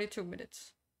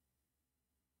 minutes.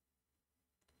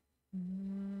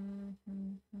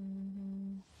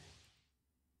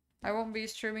 I won't be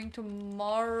streaming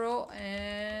tomorrow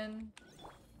and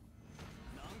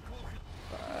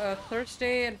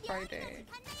Thursday and Friday.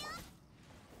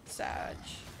 Sag.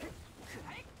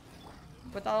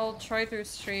 But I'll try to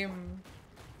stream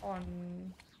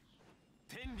on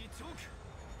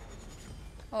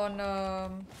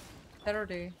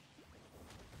Saturday.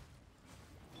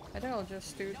 I think I'll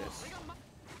just do this.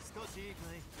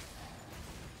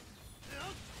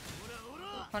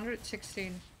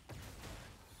 116.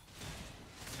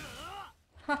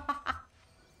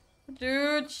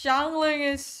 Dude,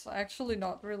 Xiangling is actually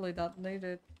not really that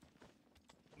needed.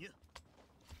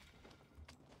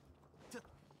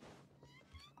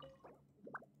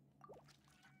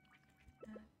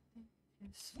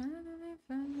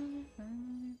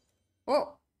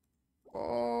 Oh!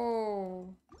 Oh!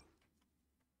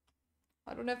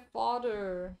 I don't have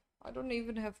fodder. I don't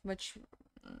even have much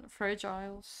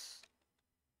fragiles.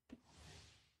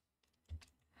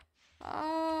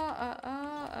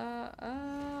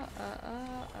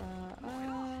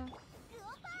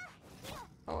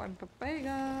 Oh, I'm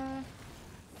Papega.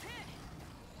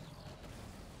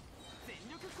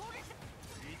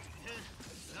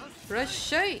 Fresh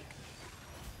shake.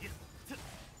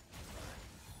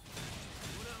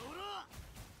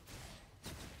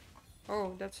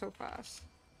 Oh, that's so fast.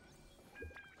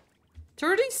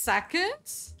 30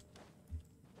 seconds?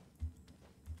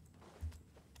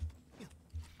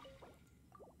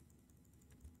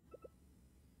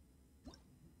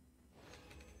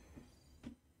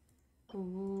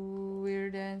 Ooh, we're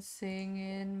dancing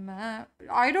in map.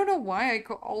 I don't know why I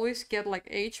could always get like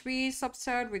HB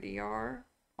subset with ER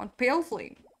on Pale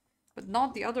Flame, but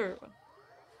not the other one.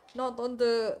 Not on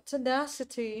the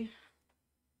Tenacity.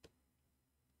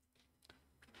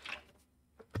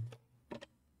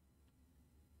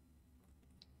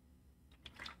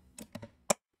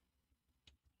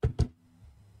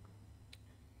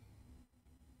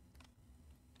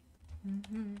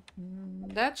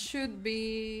 That should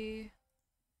be...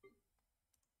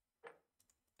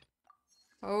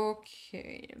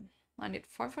 Okay. I need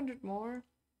 500 more.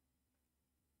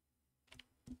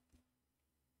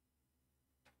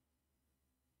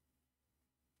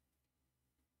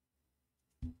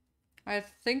 I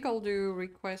think I'll do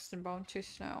requests and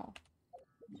bounties now.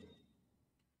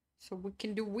 So we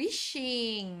can do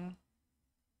wishing.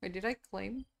 Wait, did I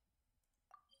claim?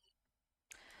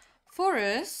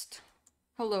 Forest?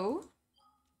 Hello?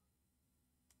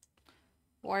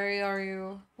 Why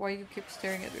you keep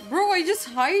staring at me? Bro, I just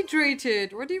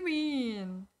hydrated! What do you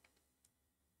mean?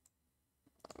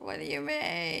 What do you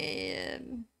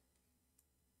mean?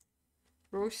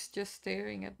 Bro's just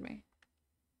staring at me.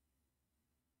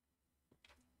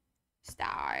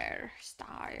 Star.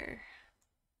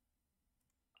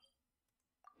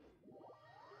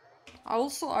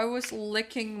 Also, I was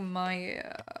licking my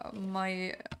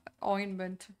my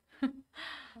ointment.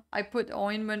 I put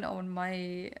ointment on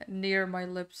my near my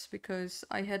lips because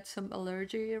I had some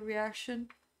allergy reaction.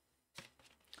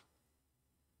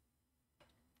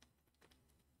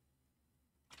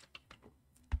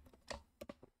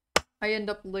 I end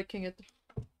up licking it.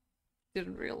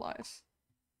 Didn't realize.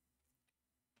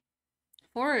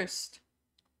 Forest.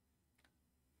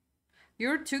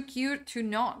 You're too cute to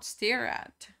not stare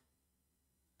at.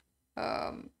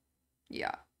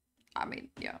 Yeah. I mean,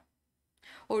 yeah.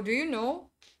 Oh, do you know?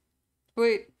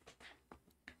 Wait.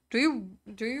 Do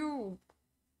you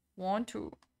want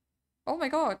to? Oh my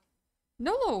god.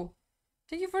 No!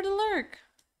 Thank you for the lurk.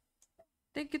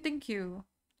 Thank you.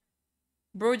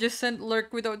 Bro just sent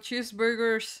lurk without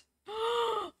cheeseburgers.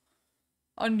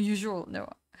 Unusual. No,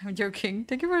 I'm joking.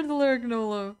 Thank you for the lurk,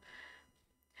 Nolo.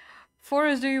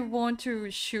 Forrest, do you want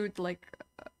to shoot like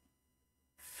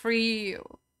free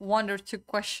 1 or 2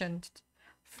 questions?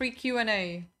 Free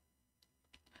Q&A.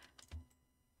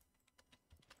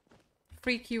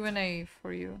 Free Q&A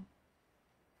for you.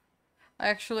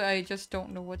 Actually, I just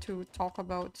don't know what to talk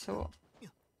about, so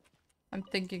I'm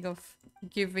thinking of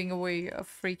giving away a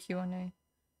free Q&A.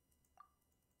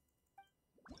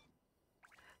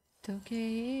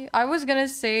 Okay, I was gonna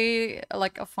say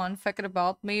like a fun fact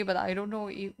about me, but I don't know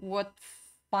what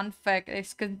fun fact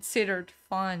is considered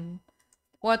fun.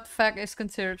 What fact is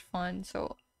considered fun?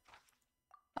 So,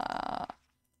 I'm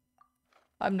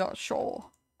not sure.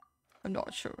 I'm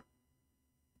not sure.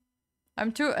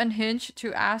 I'm too unhinged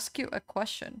to ask you a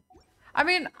question. I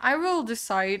mean, I will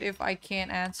decide if I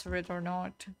can answer it or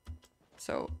not.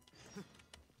 So,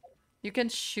 you can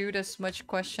shoot as much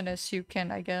question as you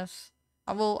can, I guess.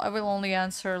 I will only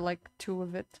answer like 2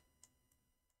 of it.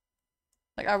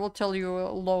 Like, I will tell you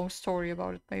a long story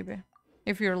about it, maybe.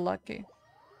 If you're lucky.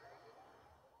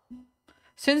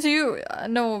 Since you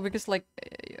no, because like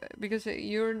because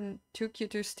you're too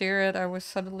cute to stare at, I was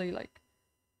suddenly like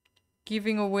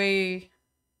giving away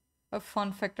a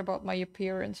fun fact about my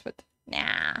appearance, but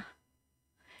nah,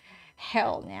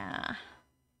 hell nah,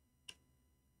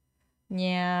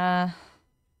 yeah.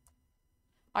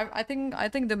 I think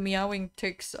the meowing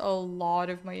takes a lot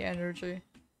of my energy,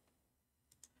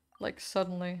 like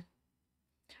suddenly.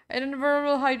 And then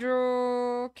verbal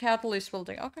hydro catalyst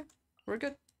building. Okay, we're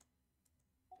good.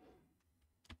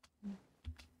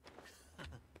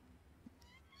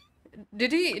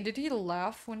 Did he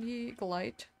laugh when he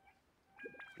glide?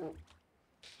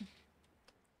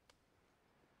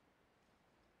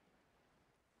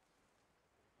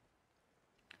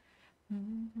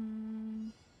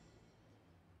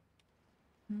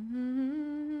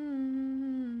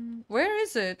 Where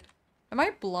is it? Am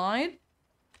I blind?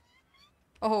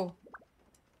 Oh.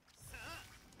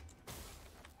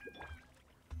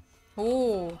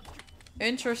 Oh.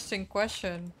 Interesting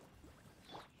question.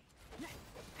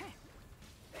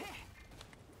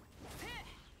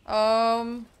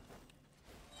 Um.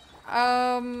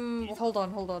 Hold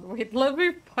on. Wait, let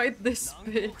me fight this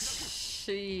bitch.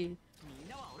 She.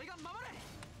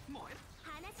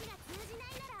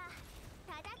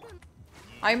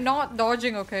 I'm not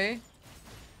dodging, okay?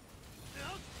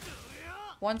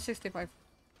 165.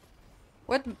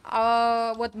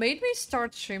 What made me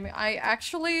start streaming? I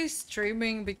actually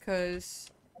streaming because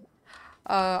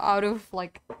out of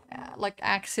like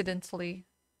accidentally.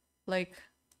 Like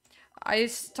I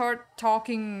start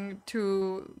talking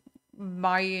to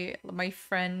my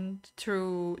friend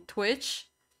through Twitch,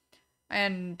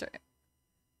 and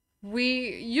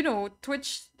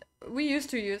Twitch, we used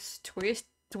to use Twitch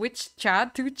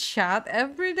chat to chat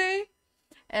every day,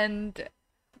 and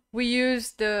we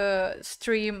use the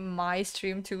stream, my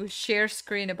stream, to share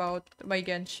screen about my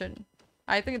Genshin.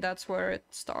 I think that's where it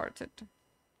started.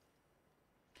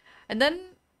 And then,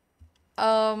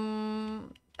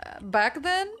 back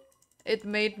then, it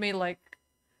made me like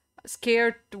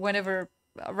scared whenever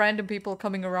random people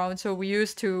coming around. So we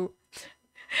used to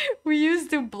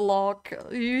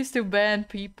ban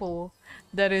people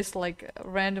that is like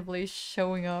randomly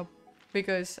showing up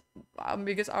because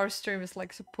our stream is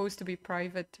like supposed to be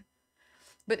private.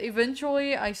 But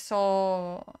eventually I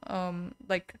saw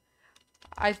like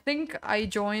I think I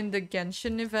joined the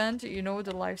Genshin event, you know,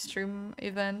 the live stream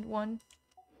event one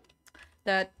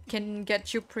that can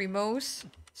get you primos.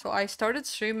 So I started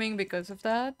streaming because of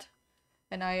that,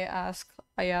 and I asked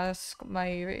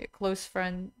my close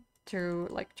friend to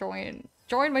like join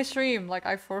my stream. Like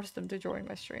I forced them to join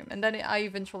my stream, and then I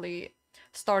eventually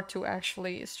start to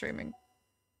actually streaming.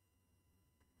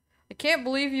 I can't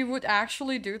believe you would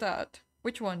actually do that.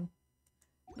 Which one?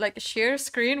 Like share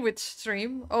screen with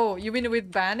stream? Oh, you mean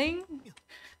with banning?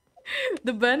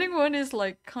 The banning one is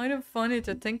like kind of funny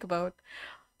to think about.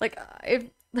 Like if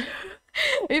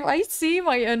if I see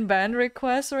my unban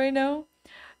request right now,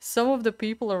 some of the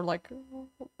people are like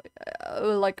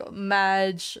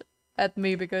mad at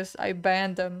me because I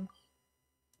banned them.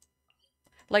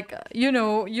 Like you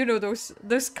know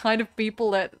those kind of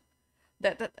people that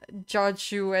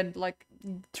judge you and like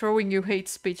throwing you hate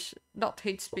speech, not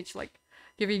hate speech, like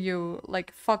giving you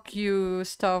like fuck you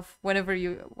stuff whenever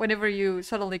you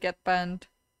suddenly get banned.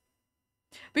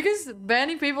 Because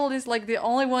banning people is like the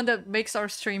only one that makes our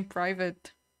stream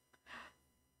private.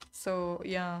 So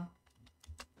yeah.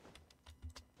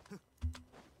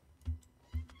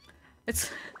 It's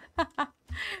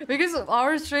because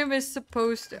our stream is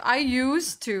supposed to, I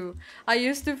used to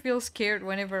feel scared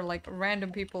whenever like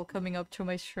random people coming up to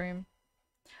my stream.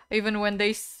 Even when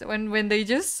when they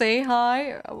just say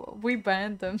hi, we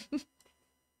ban them.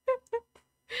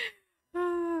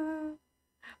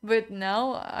 But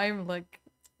now I'm like,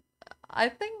 I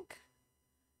think,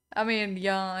 I mean,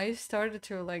 yeah, I started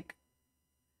to like,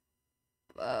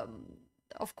 um,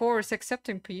 of course,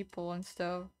 accepting people and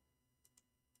stuff.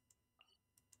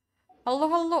 Hello,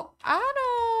 hello,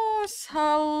 Anos!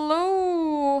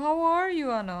 Hello! How are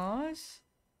you, Anos?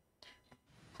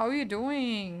 How are you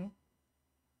doing?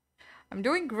 I'm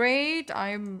doing great.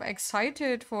 I'm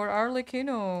excited for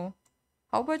Arlecchino.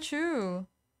 How about you?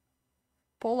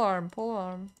 Polearm,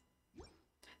 polearm.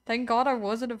 Thank God I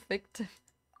wasn't a victim.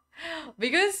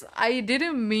 Because I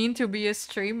didn't mean to be a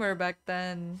streamer back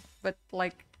then. But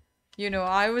like,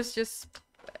 I was just...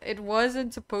 It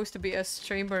wasn't supposed to be a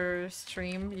streamer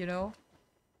stream, you know?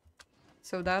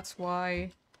 So that's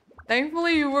why.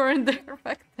 Thankfully you weren't there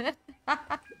back then.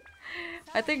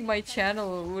 I think my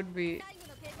channel would be...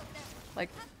 Like,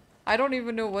 I don't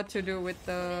even know what to do with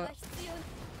the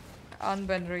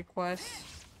unban requests.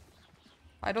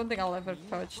 I don't think I'll ever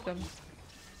touch them.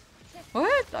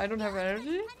 What? I don't have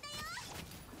energy?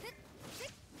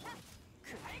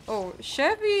 Oh,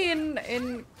 Chevy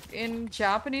in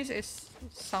Japanese is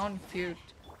sound cute.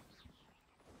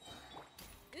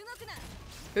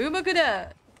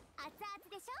 Umakuda!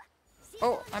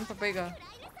 Oh, I'm Papega.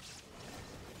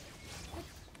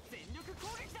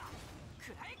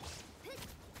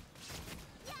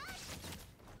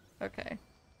 Okay.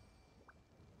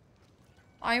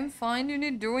 I'm fine,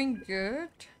 you're doing good.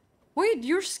 Wait,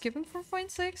 you're skipping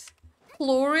 4.6?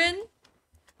 Chlorine?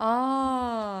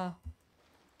 Ah.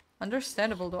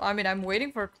 Understandable though. I mean, I'm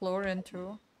waiting for chlorine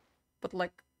too. But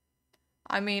like,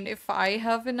 I mean, if I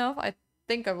have enough, I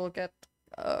think I will get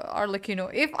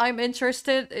Arlecchino. If I'm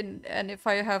interested in, and if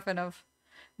I have enough.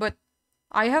 But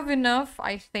I have enough,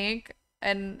 I think.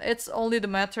 And it's only the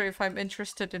matter if I'm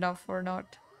interested enough or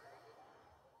not.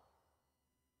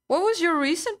 What was your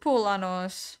recent pull,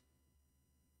 Anos?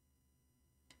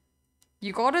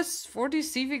 You got a 40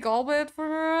 CV goblet for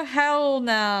her? Hell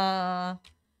nah.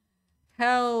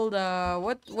 Hell nah.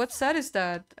 What set is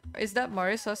that? Is that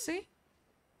Marisasi?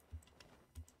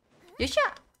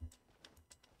 Yesha!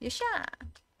 Yesha!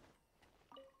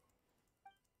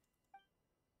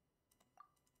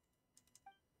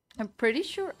 I'm pretty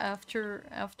sure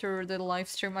after the live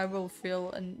stream I will feel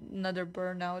another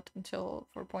burnout until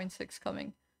 4.6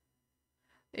 coming.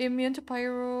 Immune to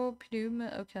pyro,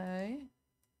 pneuma, okay.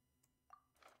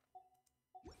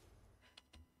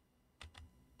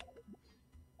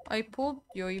 I pulled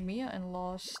Yoimiya and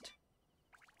lost.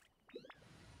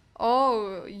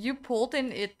 Oh, you pulled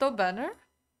in Ito banner?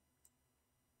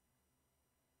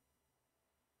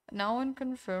 Now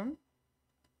unconfirmed.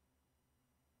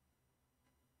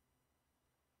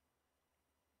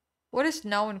 What is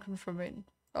now unconfirmed?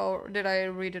 Oh, did I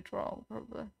read it wrong?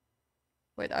 Probably.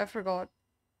 Wait, I forgot.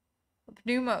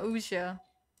 Pneuma Uzia.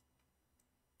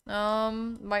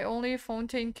 My only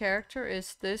Fontaine character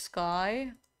is this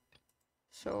guy.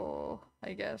 So,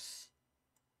 I guess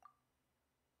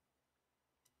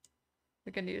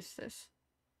we can use this.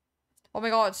 Oh my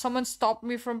god, someone stopped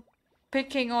me from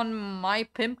picking on my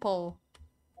pimple.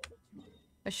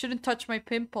 I shouldn't touch my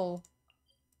pimple.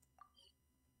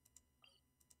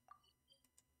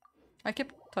 I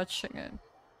keep touching it.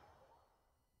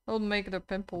 It'll make the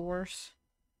pimple worse.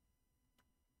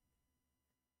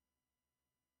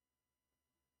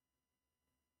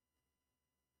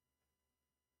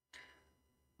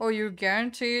 Oh, you're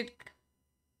guaranteed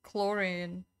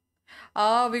chlorine.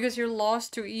 Ah, because you're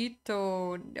lost to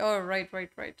Ito. Oh, right.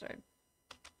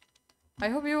 I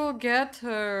hope you will get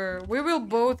her. We will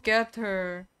both get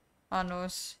her,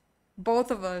 Anos. Both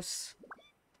of us.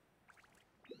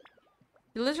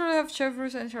 You literally have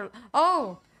Chevrolet and Charlotte.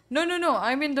 Oh! No.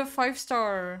 I'm in the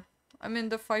 5-star. I'm in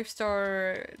the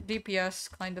 5-star DPS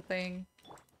kind of thing.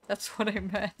 That's what I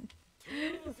meant.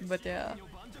 But yeah.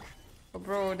 Oh,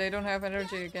 bro, they don't have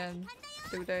energy again,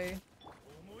 do they?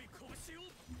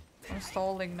 I'm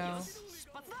stalling now.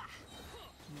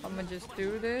 I'm gonna just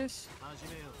do this.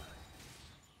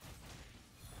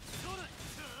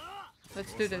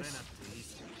 Let's do this.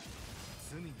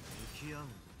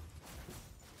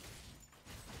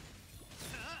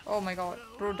 Oh my god,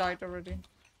 bro died already.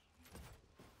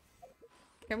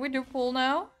 Can we do pull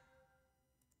now?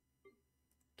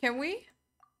 Can we?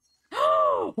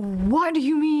 What do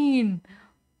you mean?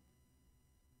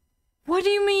 What do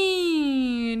you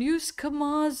mean? You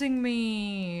skamazing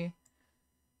me.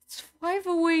 It's 5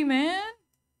 away, man.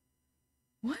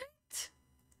 What?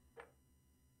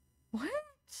 What?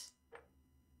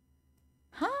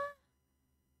 Huh?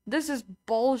 This is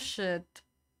bullshit.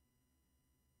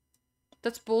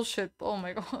 That's bullshit. Oh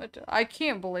my god. I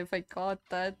can't believe I got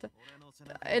that.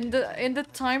 In the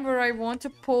time where I want to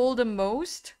pull the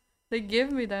most, they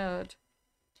give me that.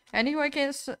 Anyway,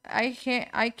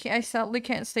 I sadly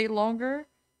can't stay longer.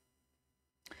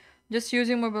 Just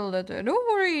using mobile data. No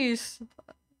worries.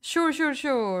 Sure.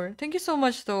 Thank you so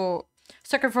much though.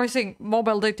 Sacrificing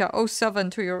mobile data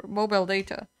 07 to your mobile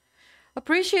data.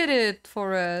 Appreciate it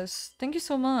for us. Thank you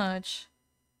so much.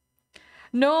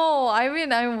 No, I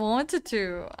mean I wanted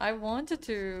to. I wanted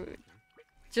to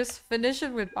just finish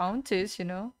it with bounties, you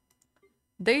know.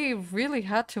 They really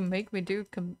had to make me do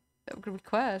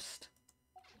request.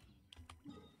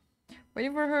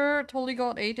 Waiting for her, totally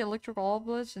got 8 electric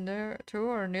goblets in there. 2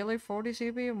 are nearly 40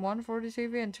 CP, and 1 40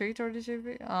 CP, and 3 30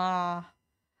 CP. Ah.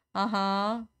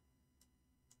 Uh-huh.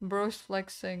 Bro's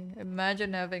flexing.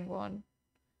 Imagine having one.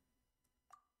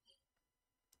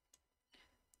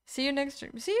 See you next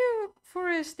stream. See you,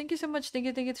 Forrest. Thank you so much. Thank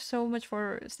you so much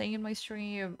for staying in my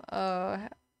stream.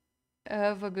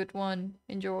 Have a good one.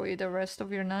 Enjoy the rest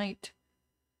of your night.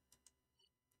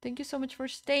 Thank you so much for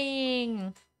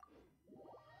staying.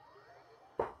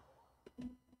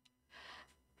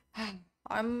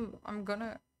 I'm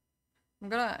gonna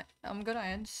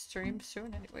end stream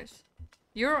soon anyways.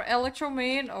 You're electro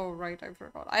main? Oh right, I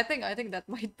forgot. I think that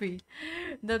might be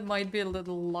a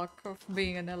little luck of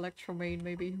being an electro main,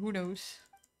 maybe. Who knows?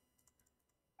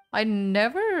 I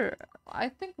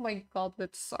think my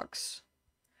goblet sucks.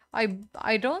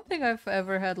 I don't think I've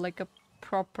ever had like a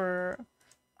proper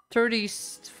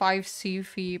 35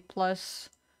 CV plus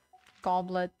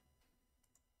goblet.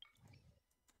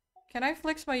 Can I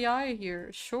flex my eye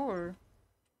here? Sure.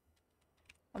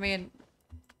 I mean,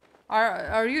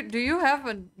 are you do you have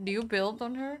a new build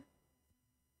on her?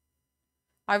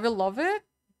 I will love it.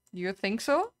 You think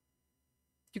so?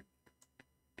 You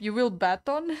you will bet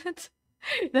on it?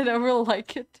 Then I will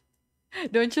like it.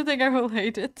 Don't you think I will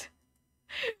hate it?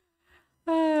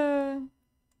 Uh,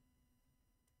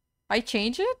 I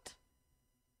change it?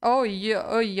 Oh yeah,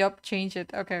 oh yup, change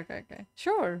it. Okay.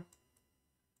 Sure.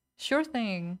 Sure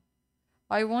thing.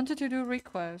 I wanted to do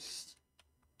request.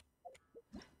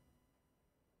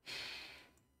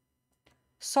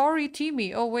 Sorry,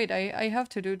 Timmy. Oh wait, I have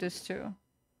to do this too.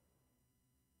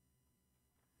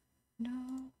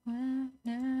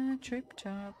 No, trip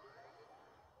top.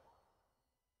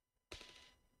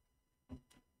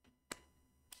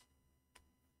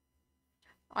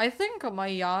 I think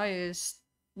my eye is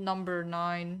number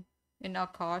 9 in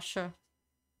Akasha.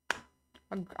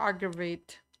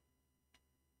 Aggravate.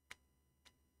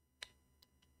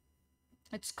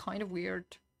 It's kind of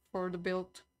weird for the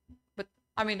build, but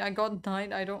I mean, I got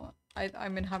 9. I don't. I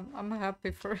mean, I'm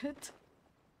happy for it.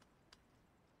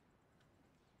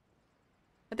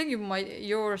 I think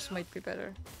yours might be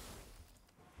better.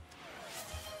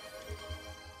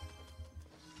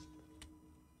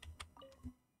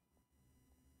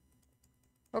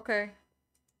 Okay.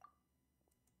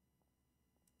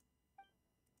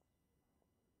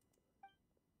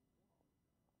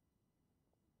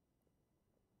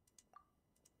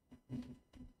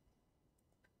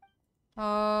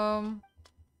 Um,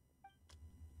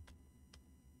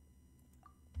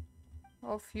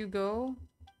 Off you go.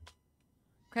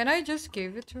 Can I just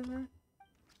give it to her?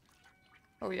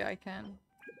 Oh yeah, I can.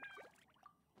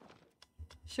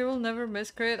 She will never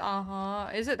miss crit.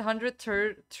 Is it 100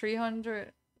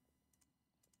 300?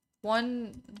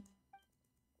 One.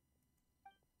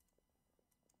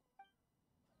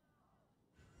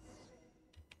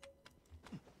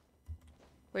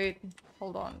 Wait,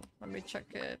 hold on. Let me check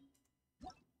it.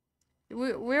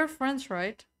 We're friends,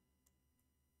 right?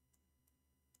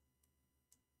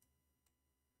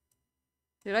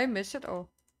 Did I miss it? Oh.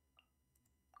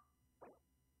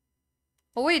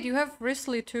 Oh wait, you have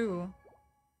Risley too.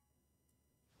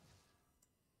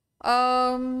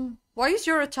 Why is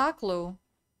your attack low?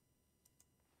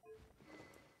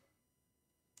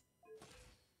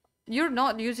 You're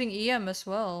not using EM as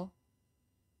well.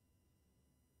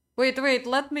 Wait,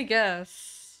 let me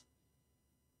guess.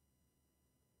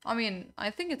 I mean,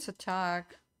 I think it's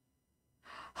attack.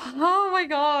 Oh my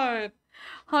god!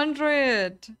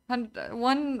 100!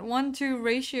 1-1-2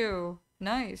 ratio.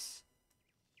 Nice.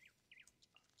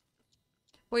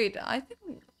 Wait, I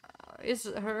think... is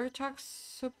her attack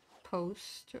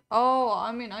supposed to... Oh,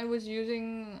 I mean, I was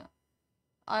using...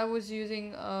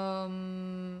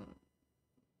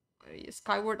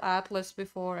 Skyward Atlas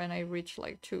before and I reached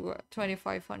like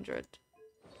 2500.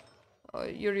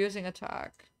 You're using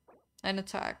attack. An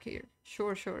attack here.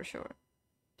 Sure.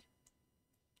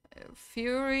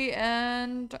 Fury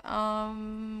and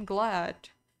Glad.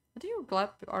 I think your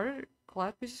Glad are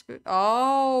Glad pieces good.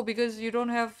 Oh, because you don't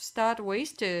have stat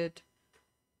wasted.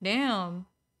 Damn.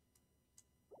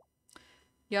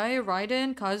 Yaya,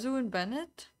 Raiden, Kazu, and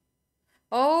Bennett?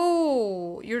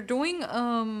 Oh, you're doing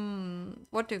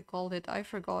what do you call it? I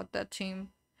forgot that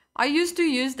team. I used to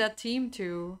use that team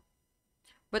too.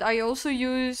 But I also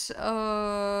use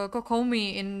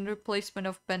Kokomi in replacement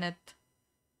of Bennett.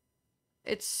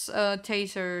 It's a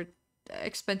taser,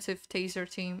 expensive taser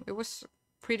team. It was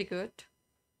pretty good.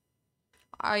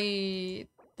 I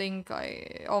think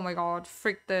oh my god,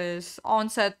 frick this.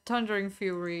 Onset Thundering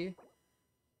Fury.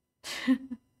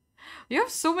 You have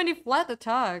so many flat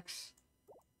attacks.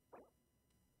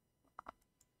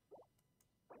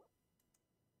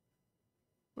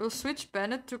 We'll switch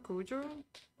Bennett to Kujiro?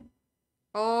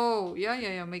 Oh,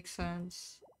 yeah, makes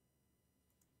sense.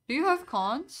 Do you have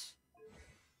cons?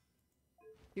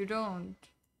 You don't.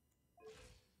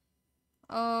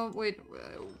 Wait,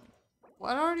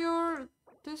 what are your...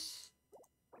 this...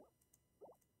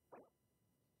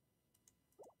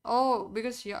 Oh,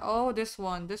 because, yeah, oh, this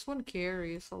one. This one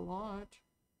carries a lot.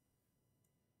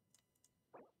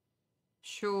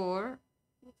 Sure.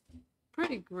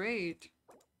 Pretty great.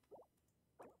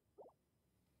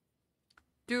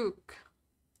 Duke.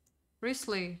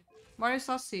 Risley.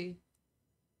 Marisasi.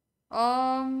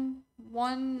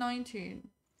 119.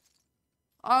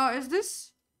 Is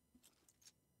this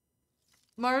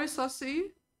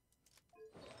Marisasi?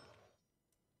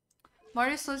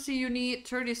 Marisasi, you need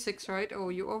 36, right? Oh,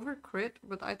 you over crit,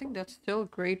 but I think that's still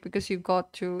great because you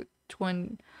got to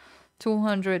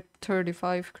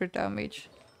 235 crit damage.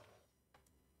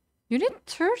 You need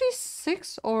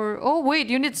 36 or... Oh, wait,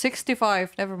 you need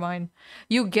 65. Never mind.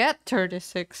 You get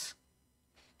 36.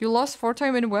 You lost 4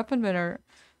 time in weapon winner.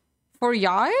 For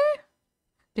Yai?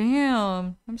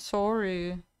 Damn, I'm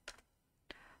sorry.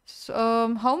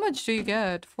 So, how much do you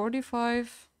get?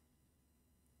 45?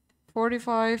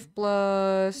 45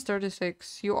 plus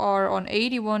 36. You are on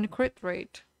 81 crit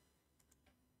rate.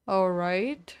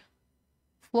 Alright.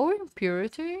 Flowing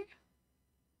Purity?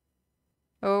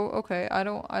 Oh, okay. I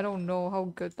don't know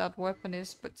how good that weapon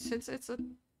is, but since it's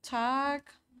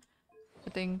attack, I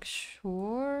think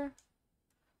sure.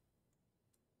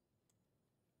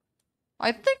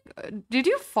 I think did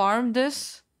you farm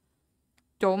this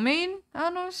domain,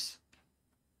 Anos?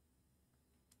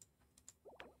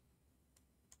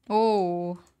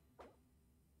 Oh.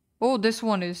 Oh, this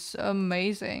one is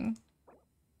amazing.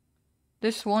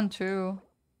 This one too.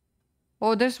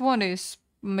 Oh, this one is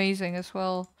amazing as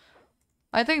well.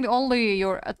 I think only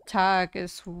your attack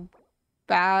is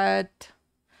bad.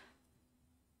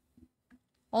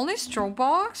 Only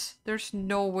Strongbox? There's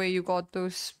no way you got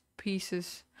those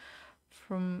pieces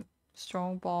from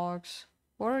Strongbox.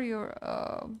 What are your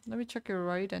let me check your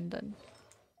right and then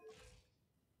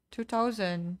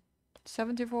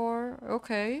 2074.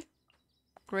 Okay.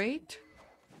 Great.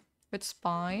 It's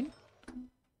fine.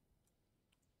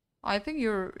 I think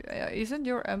your isn't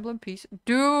your emblem piece,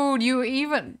 dude? You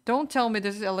even don't tell me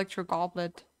this is Electro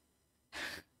Goblet.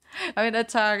 I mean,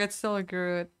 attack. It's still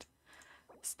good.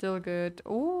 Still good.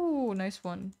 Oh, nice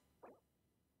one.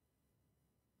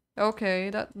 Okay,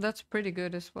 that's pretty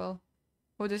good as well.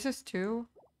 Oh, this is two.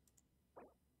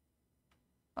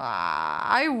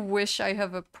 I wish I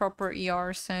have a proper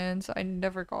ER sense. I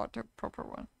never got a proper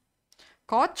one.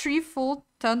 Got 3 full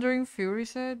Thundering Fury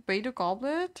set. Beta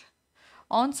Goblet.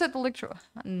 Onset Electro.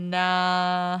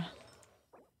 Nah.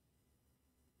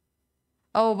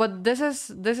 Oh, but this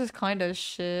is kind of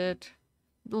shit.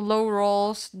 Low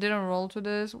rolls. Didn't roll to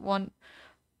this one.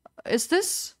 Is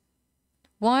this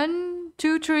 1,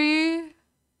 2, 3,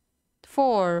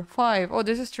 4, 5? Oh,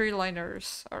 this is 3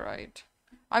 liners. All right.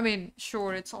 I mean,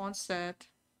 sure, it's onset.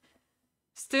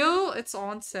 Still, it's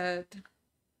onset.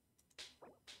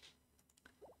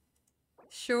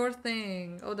 Sure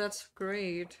thing. Oh, that's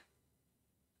great.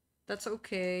 That's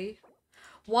okay.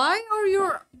 Why are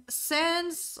your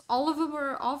sands, all of them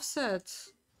are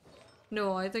offsets?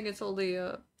 No, I think it's only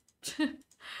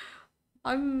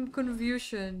I'm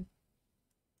confusion.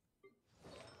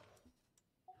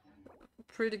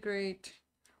 Pretty great.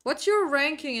 What's your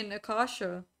ranking in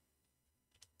Akasha?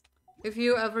 If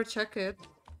you ever check it.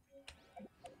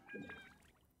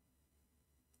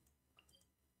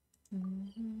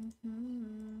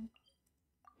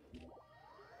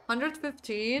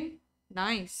 115?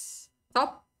 Nice.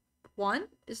 Top 1?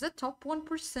 Is that top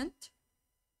 1%?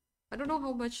 I don't know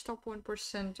how much top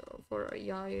 1% for a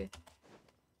Yai.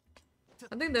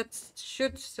 I think that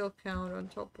should still count on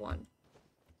top 1.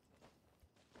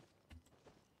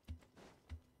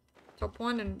 Top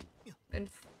 1 and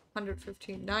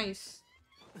 115. Nice.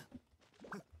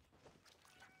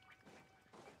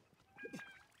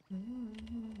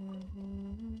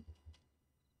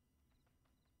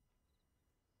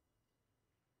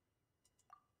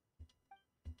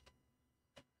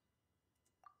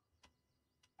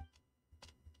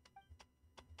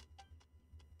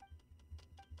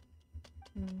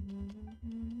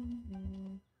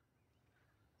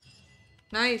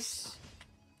 Nice.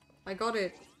 I got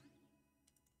it.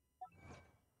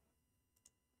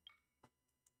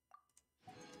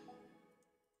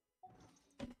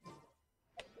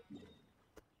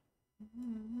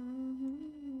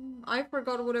 I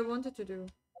forgot what I wanted to do.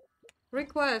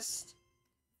 Request.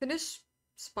 Finish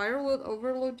Spiral with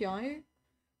Overload Yai?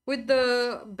 With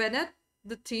the Bennett,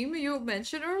 the team you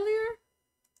mentioned earlier?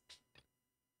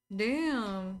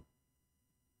 Damn.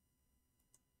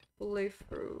 Bully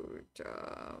fruit.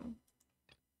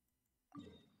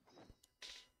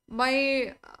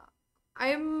 My...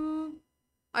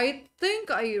 I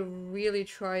think I really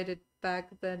tried it back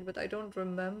then, but I don't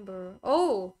remember.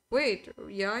 Oh, wait.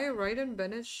 Yai, Raiden,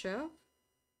 Bennett, Chef?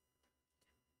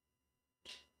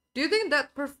 Do you think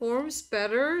that performs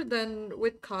better than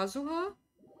with Kazuha?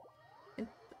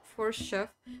 for chef.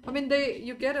 I mean,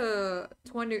 you get a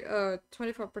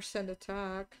 25%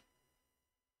 attack.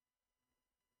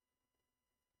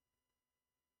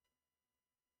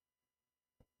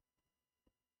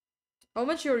 How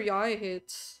much your Yai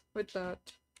hits with that?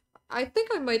 I think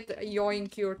I might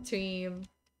yoink your team.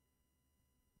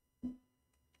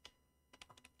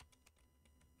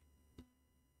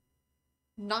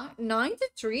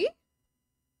 93?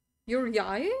 Your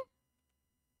Yai?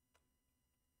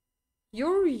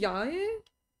 Your Yai?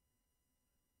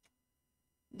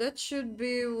 That should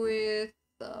be with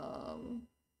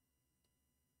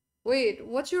wait,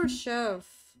 what's your chef?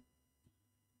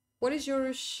 What is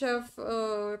your chef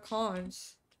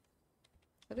cons?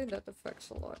 I think that affects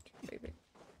a lot, maybe.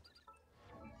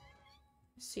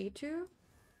 C2?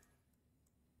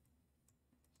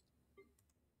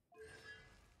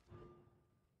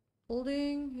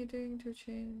 Holding, hitting to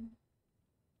chain.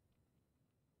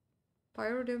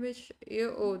 Pyro damage.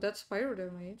 Ew, oh, that's pyro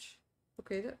damage.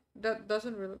 Okay, that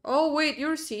doesn't really. Oh wait,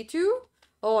 you're C2?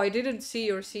 Oh, I didn't see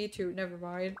your C2. Never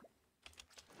mind.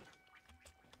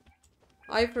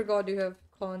 I forgot you have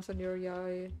cons on your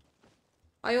Yai.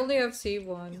 I only have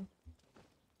C1.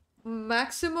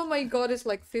 Maximum I got is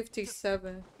like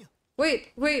 57.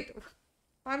 Wait.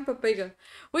 I'm Papega.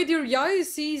 Wait, your Yai is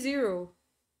C0.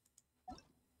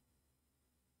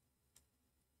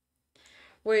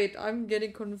 Wait, I'm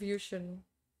getting confusion.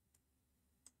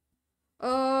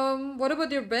 What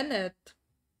about your Bennett?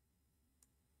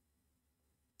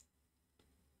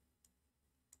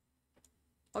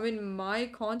 I mean, my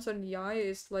cons on Yai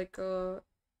is like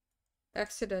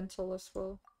accidental as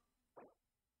well.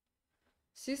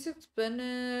 C6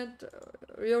 Bennett,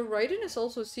 your Raiden is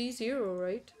also C0,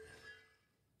 right?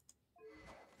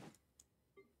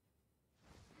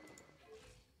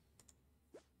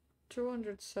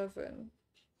 $207.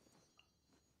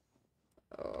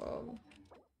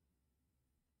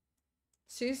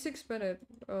 C6 Bennett.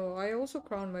 Oh, I also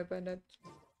crowned my Bennett.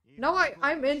 Now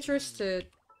I'm interested.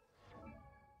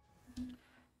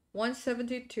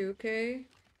 172k.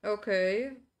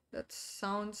 Okay, that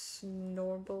sounds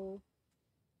normal.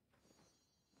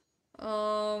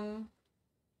 My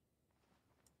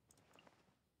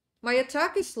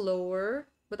attack is lower,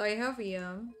 but I have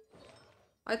EM.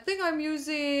 I think I'm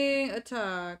using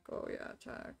attack. Oh yeah,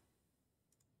 attack.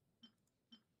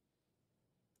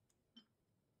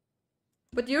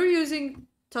 But you're using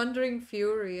Thundering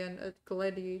Fury and a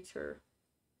Gladiator.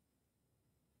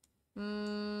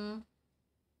 Oh.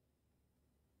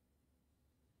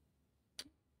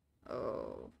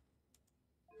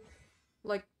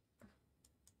 Like...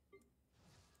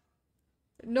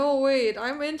 No, wait.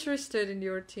 I'm interested in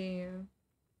your team.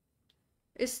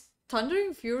 Is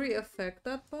Thundering Fury affect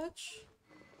that much?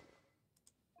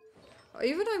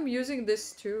 Even I'm using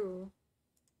this too.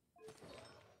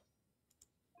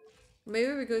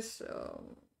 Maybe because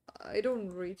I don't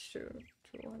reach to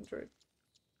 200.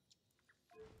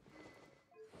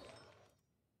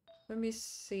 Let me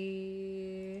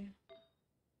see.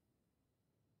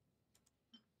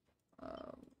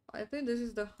 I think this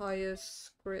is the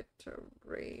highest crit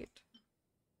rate.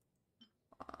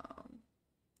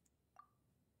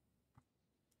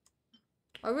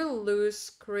 I will lose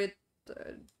crit.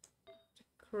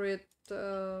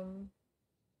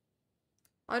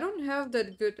 I don't have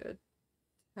that good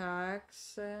attack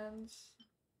sense.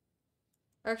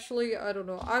 Actually, I don't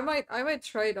know. I might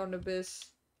try it on Abyss.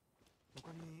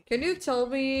 Can you tell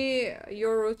me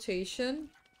your rotation?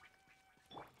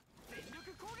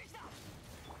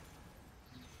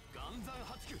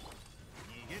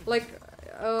 Like,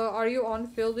 are you on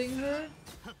fielding her?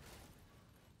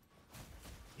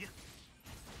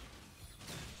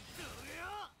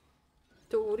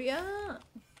 Doria!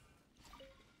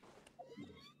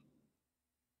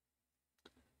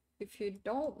 If you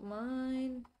don't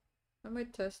mind, I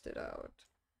might test it out.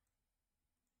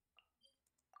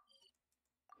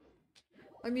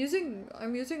 I'm using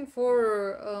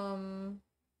for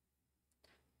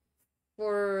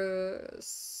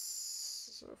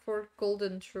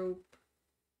Golden Troop.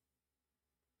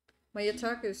 My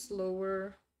attack is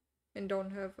lower and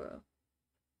don't have a...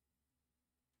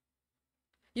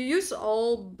 You use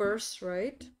all bursts,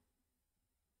 right?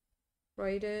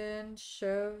 Raiden,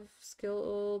 Chef, Skill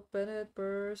Ult, Bennett,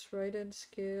 Burst, Raiden,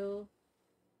 Skill.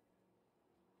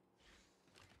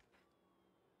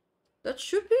 That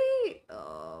should be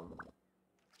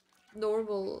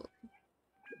normal.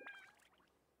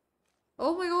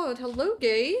 Oh my god, hello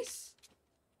guys!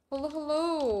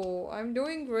 Hello. I'm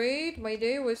doing great. My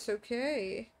day was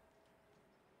okay.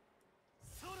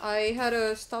 I had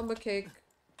a stomachache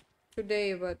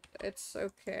today, but it's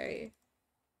okay.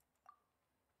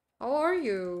 How are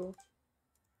you?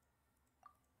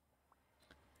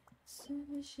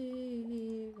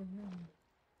 Sushi,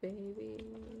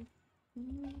 baby.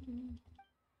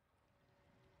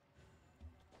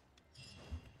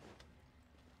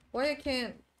 Why I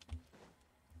can't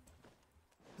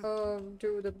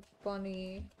do the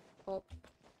bunny hop?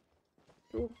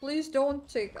 Oh, please don't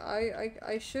take.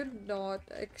 I should not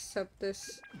accept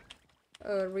this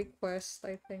request,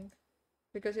 I think,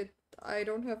 because I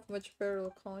don't have much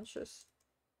peril conscious.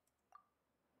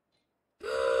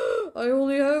 I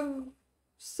only have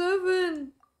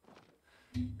 7.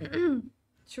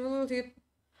 She will hit.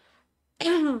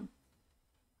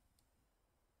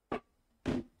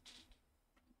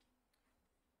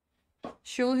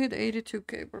 She'll hit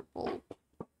 82k per ball.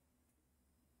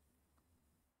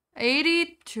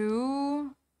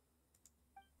 82.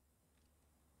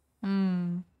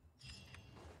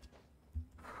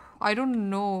 I don't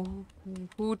know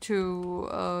who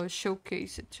to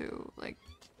showcase it to. Like,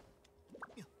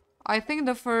 I think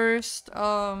the first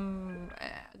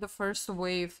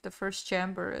wave, the first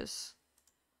chamber is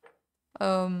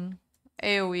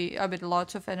AoE. I mean,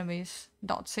 lots of enemies,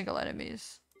 not single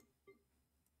enemies.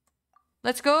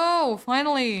 Let's go!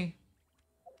 Finally!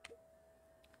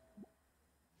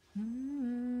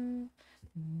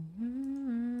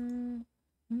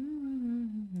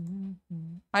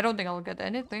 I don't think I'll get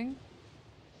anything.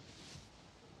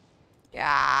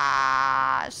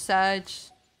 Yeah, such.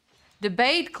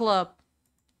 Debate club.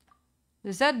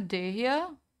 Is that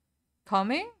Dehya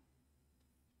coming?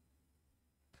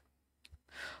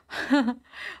 I'm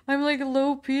like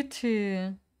low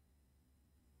PT.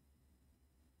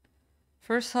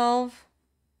 First half.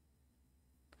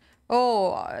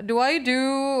 Oh, do I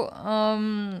do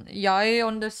Yai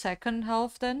on the second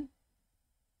half then?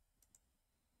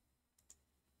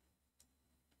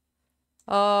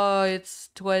 It's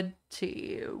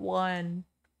 21.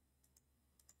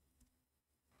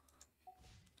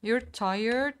 You're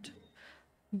tired?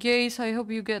 Gaze, I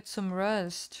hope you get some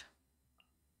rest.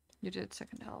 You did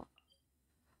second half.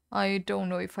 I don't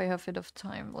know if I have enough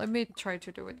time. Let me try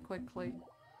to do it quickly.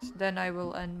 Then I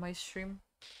will end my stream.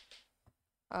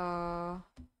 I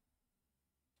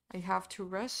have to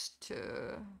rest.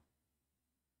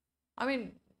 I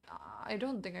mean, I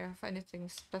don't think I have anything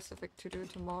specific to do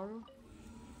tomorrow.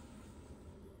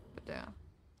 But yeah.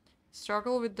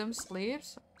 Struggle with them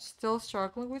sleeps? Still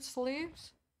struggling with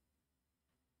sleeps?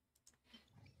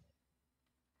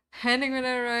 Ending when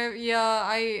I arrive. Yeah,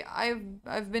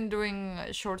 I've been doing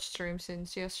a short stream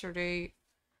since yesterday.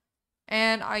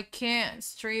 And I can't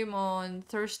stream on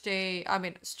Thursday. I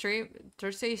mean,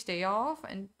 Thursday's day off,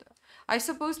 and I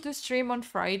supposed to stream on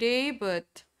Friday,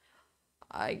 but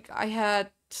I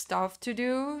had stuff to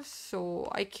do, so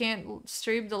I can't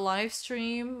stream the live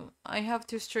stream. I have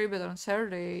to stream it on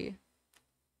Saturday.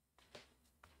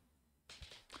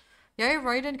 Yeah,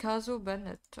 right in Kazu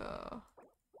Bennett.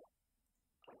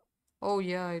 Oh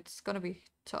yeah, it's gonna be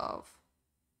tough.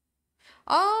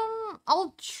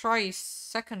 I'll try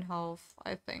second half,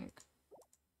 I think.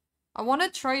 I want to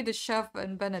try the Chef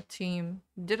and Bennett team.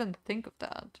 Didn't think of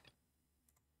that.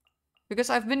 Because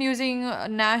I've been using a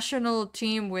national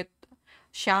team with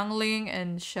Shangling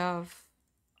and Chef.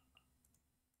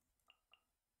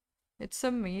 It's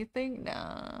a me thing?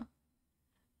 Nah.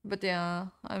 But yeah,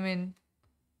 I mean...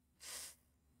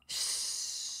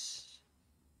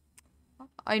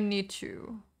 I need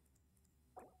to.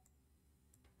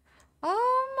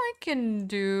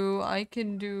 I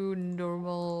can do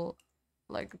normal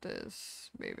like this,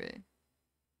 maybe.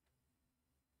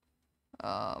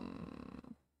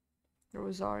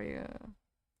 Rosaria.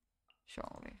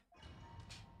 Shangling.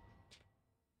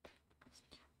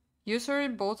 User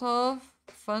both of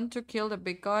fun to kill the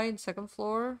big guy in second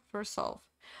floor first half.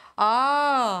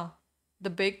 Ah,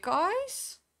 the big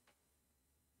guys?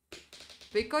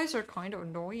 Big guys are kind of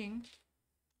annoying.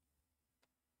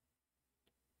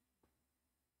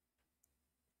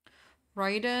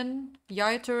 Raiden,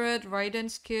 Yai turret, Raiden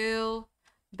skill,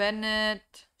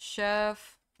 Bennett,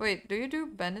 Chef. Wait, do you do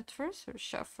Bennett first or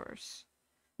Chef first?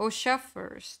 Oh, Chef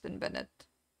first, then Bennett.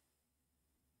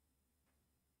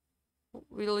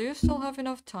 Will you still have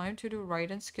enough time to do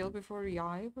Raiden skill before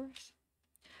Yai first?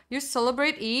 You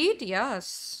celebrate Eid?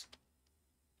 Yes.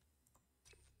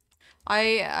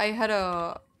 I had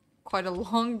quite a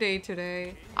long day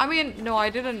today. I mean, no, I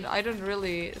didn't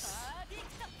really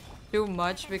do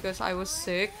much because I was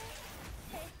sick,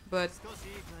 but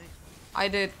I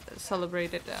did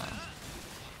celebrate it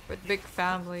with big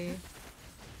family.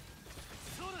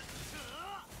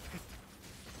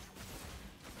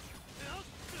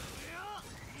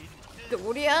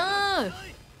 Doria!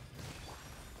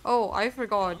 Oh, I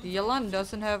forgot. Yelan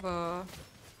doesn't have a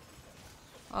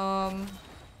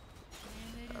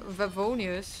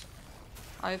Vavonius.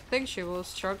 I think she will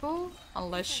struggle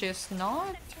unless she's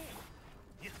not.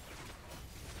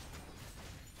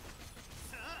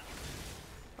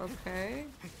 Okay.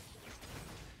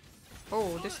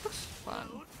 Oh, this looks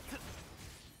fun.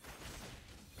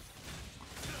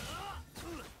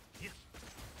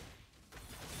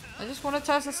 I just want to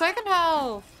test the second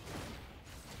health.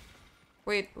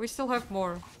 Wait, we still have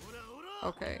more.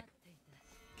 Okay.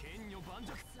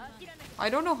 I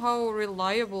don't know how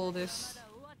reliable this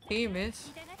team is.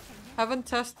 Haven't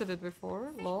tested it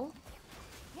before, lol.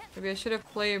 Maybe I should have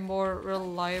played more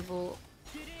reliable.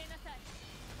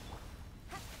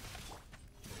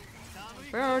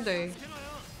 Where are they?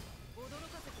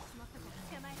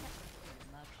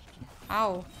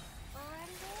 Ow.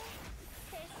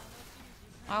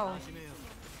 Ow.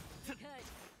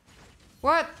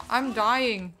 What? I'm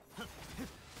dying.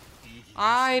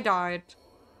 I died.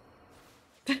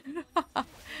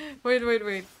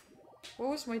 Wait. What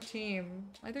was my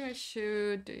team? I think I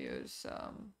should use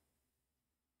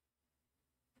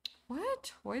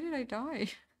What? Why did I die?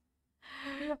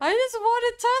 I just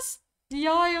want to test the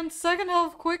eye on second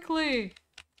health quickly.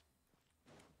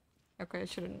 Okay,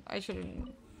 I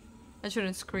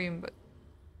shouldn't scream, but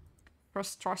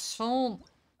frustration.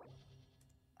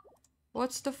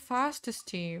 What's the fastest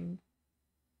team?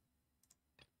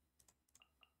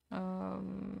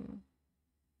 Um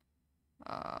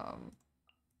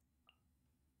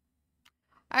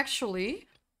Actually,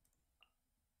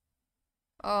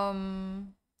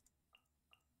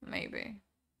 maybe.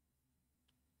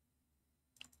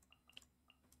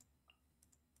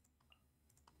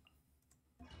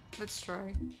 Let's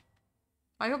try.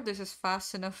 I hope this is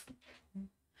fast enough.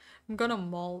 I'm gonna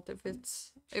molt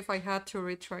if I had to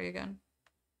retry again.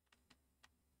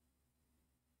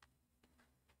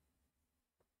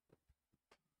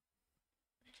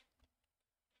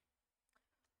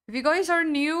 If you guys are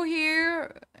new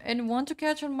here and want to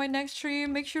catch on my next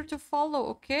stream, make sure to follow,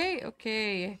 okay?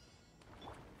 Okay.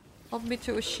 Help me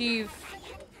to achieve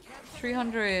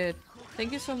 300.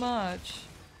 Thank you so much.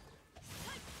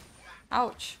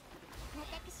 Ouch.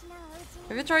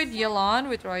 Have you tried Yelan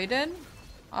with Raiden?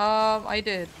 I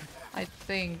did. I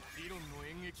think.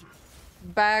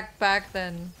 Back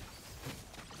then.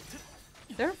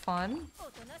 They're fun.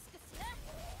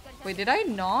 Wait, did I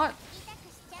not?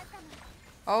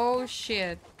 Oh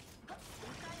shit.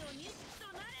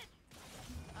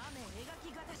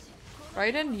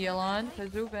 Raiden, Yelan,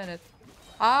 Kazoo Bennett.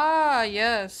 Ah,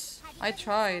 yes. I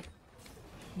tried.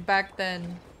 Back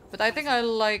then. But I think I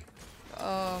like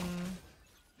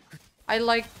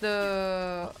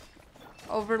the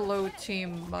Overload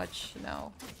team much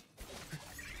now.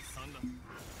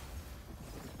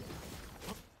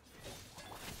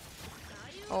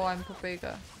 Oh, I'm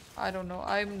Pepega. I don't know.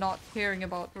 I'm not caring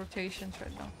about rotations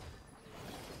right now.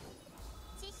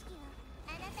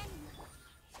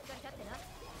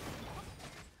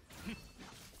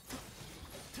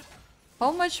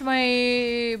 How much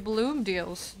my Bloom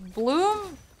deals?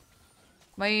 Bloom?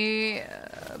 My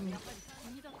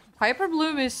Hyper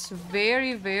Bloom is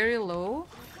very low.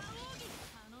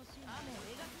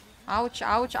 Ouch,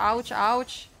 ouch, ouch,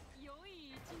 ouch.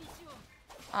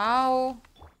 Ow.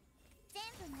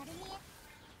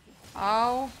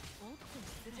 Ow.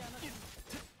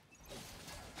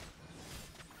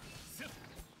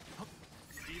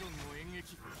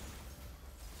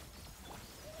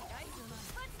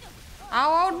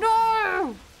 Ow, oh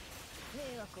no!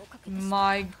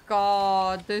 My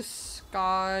god, this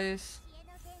guys.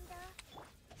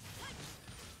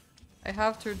 I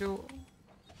have to do...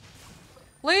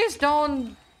 Please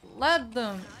don't let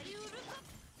them.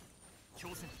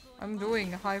 I'm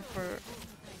doing hyper.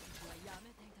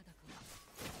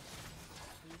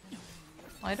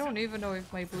 I don't even know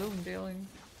if my Bloom dealing.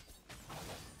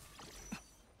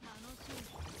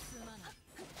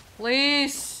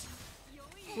 Please!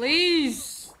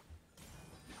 Please!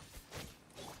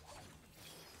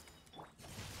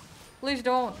 Please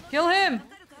don't kill him!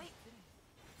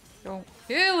 Don't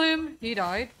kill him! He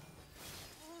died.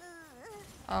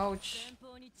 Ouch.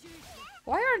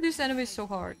 Why are these enemies so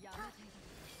hard?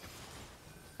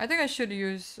 I think I should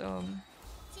use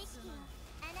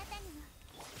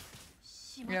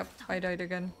Yep, I died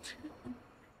again.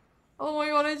 Oh my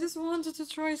god, I just wanted to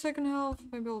try second health.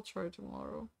 Maybe I'll try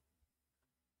tomorrow.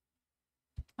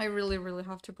 I really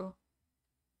have to go.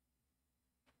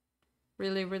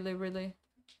 Really.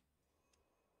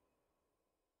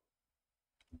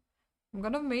 I'm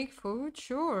gonna make food?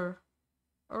 Sure.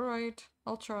 Alright,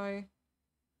 I'll try.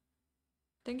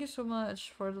 Thank you so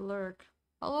much for the lurk.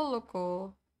 Hello,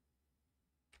 loco.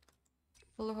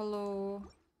 Hello, hello.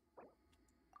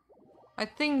 I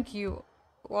think you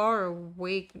are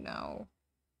awake now.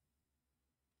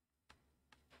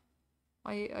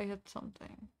 I had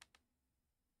something.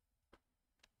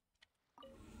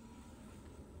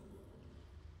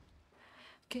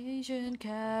 Cajun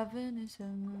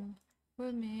Calvinism.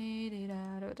 What made it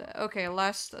out of that? Okay,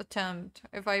 last attempt.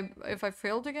 If I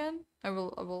failed again, I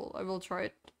will try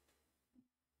it.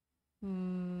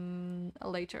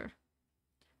 Later.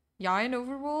 Yeah, in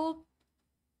Overworld.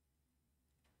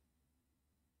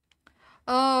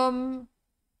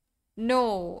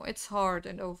 No, it's hard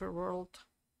in Overworld.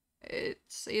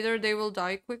 It's either they will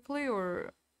die quickly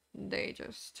or they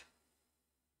just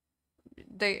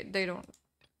they don't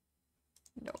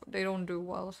no they don't do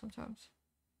well sometimes.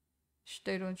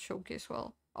 They don't showcase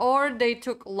well, or they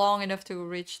took long enough to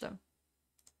reach them.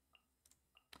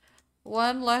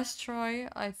 One last try,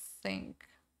 I think.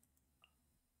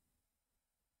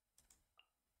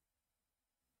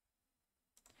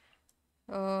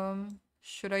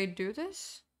 Should I do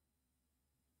this?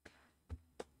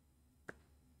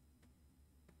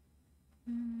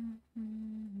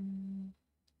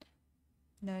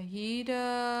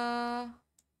 Nahida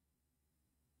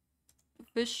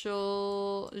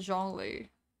official Zhongli.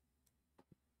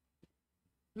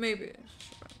 Maybe.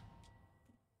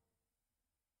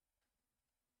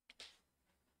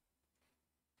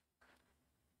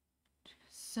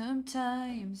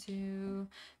 Sometimes you're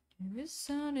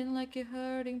sounding like a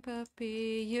hurting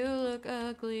puppy. You look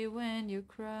ugly when you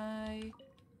cry.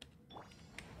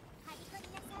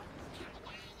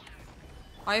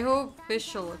 I hope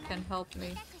Visual can help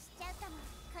me.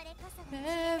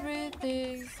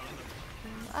 Everything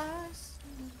from us.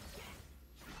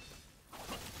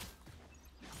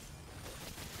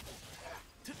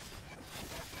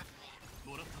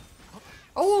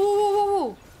 Oh, whoa, whoa, whoa,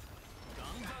 whoa.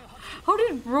 How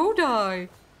did Bro die?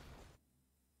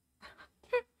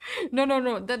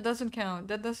 No, that doesn't count.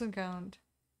 That doesn't count.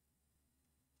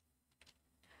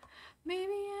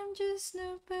 Maybe I'm just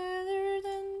no better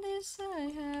than this.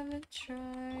 I haven't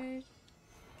tried.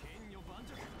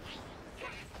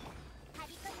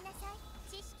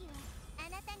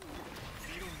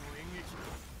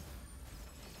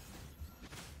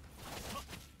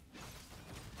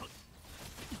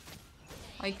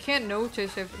 I can't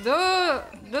notice if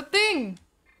the thing.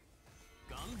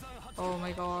 Oh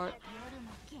my god.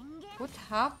 What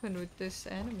happened with these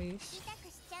enemies?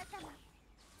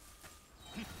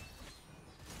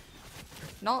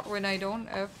 Not when I don't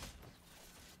have.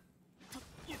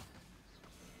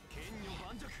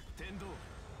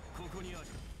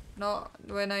 Not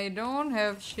when I don't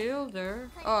have shielder.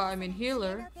 Oh, I mean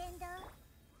healer.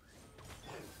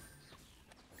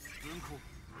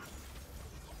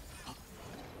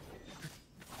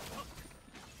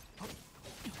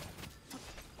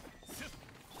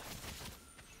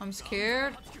 I'm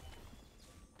scared.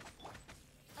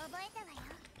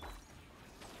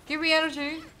 Give me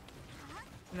energy.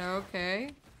 No, okay.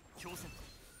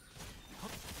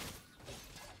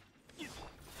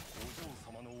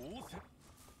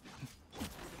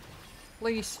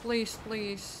 Please, please,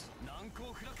 please.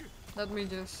 Let me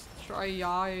just try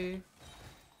Yai.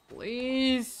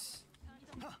 Please.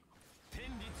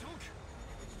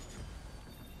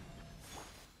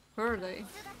 Where are they?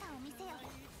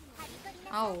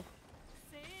 Ow.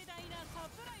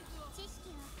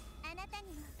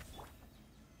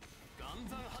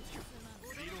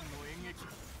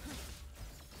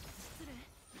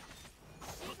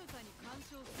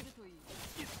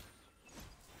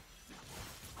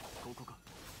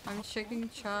 I'm checking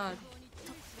chat.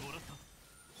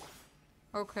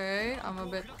 Okay, I'm a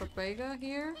bit Papega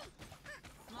here.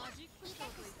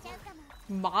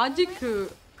 Magic.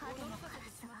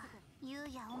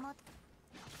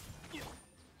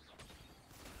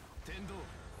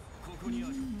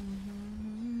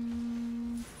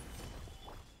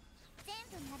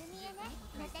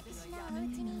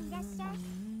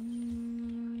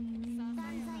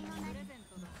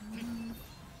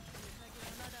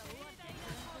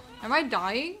 Am I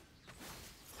dying?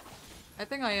 I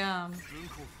think I am.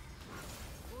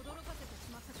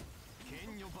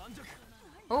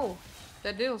 Oh,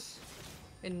 that deals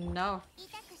enough.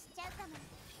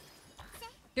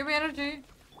 Give me energy.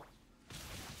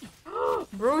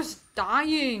 Bro's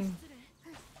dying.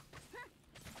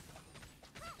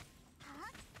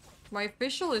 My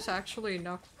official is actually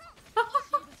enough.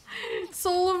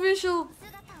 Solo official.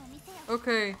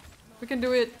 Okay, we can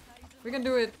do it. We can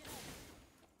do it.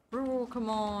 Bro, come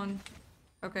on.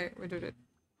 Okay, we did it.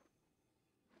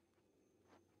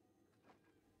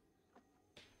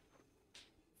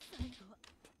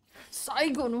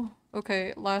 Saigo no.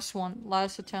 Okay, last one.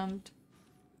 Last attempt.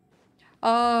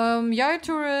 Yai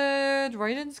turret,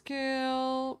 Raiden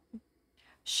skill,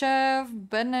 Chef,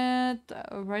 Bennett,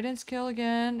 Raiden skill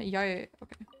again. Yai.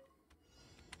 Okay.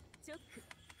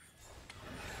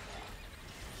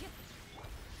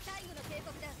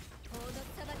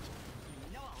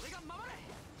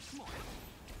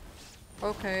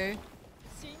 Okay.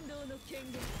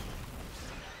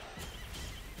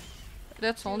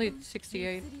 That's only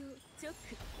 68.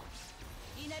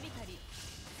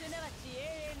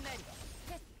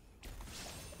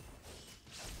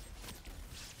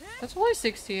 That's only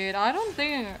 68. I don't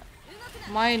think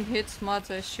mine hits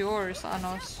much as yours,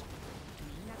 Anos.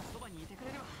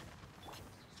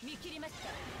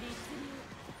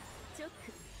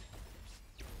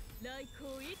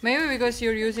 Maybe because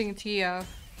you're using TF.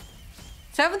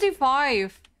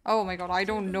 75! Oh my god, I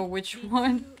don't know which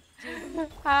one.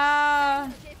 Ah.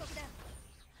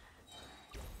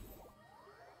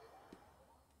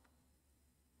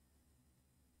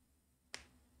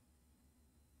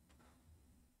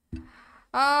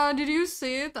 Did you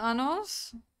see it,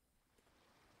 Anos?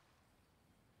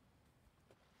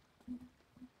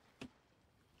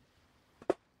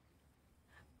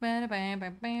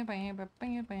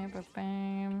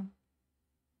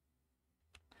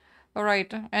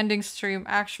 Alright, ending stream.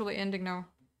 Actually ending now.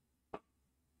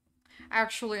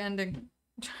 Actually ending.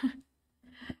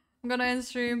 I'm gonna end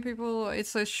stream, people.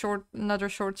 It's a another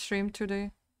short stream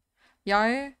today.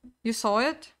 Yai, you saw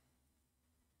it?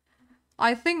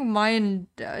 I think mine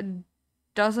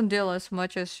doesn't deal as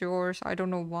much as yours. I don't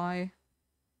know why.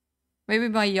 Maybe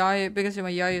my Yai, because my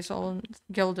Yai is all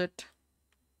gilded.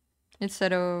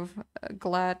 Instead of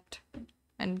Glad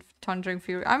and Thundering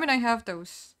Fury. I mean, I have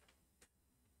those.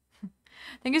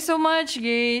 Thank you so much,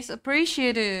 guys.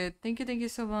 Appreciate it. Thank you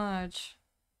so much.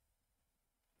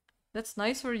 That's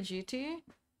nice for GT.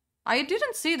 I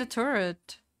didn't see the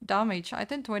turret damage. I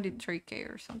think 23k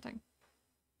or something.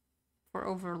 For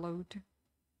overload.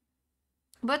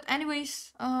 But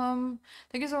anyways, thank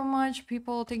you so much,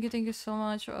 people. Thank you so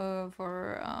much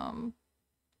for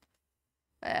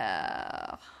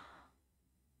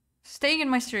staying in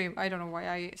my stream. I don't know why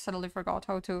I suddenly forgot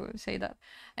how to say that.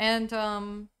 And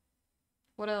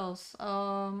what else?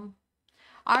 I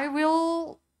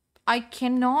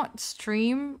cannot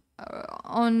stream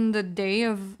on the day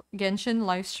of Genshin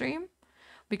live stream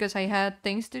because I had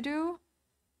things to do.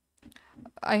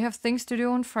 I have things to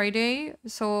do on Friday,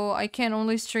 so I can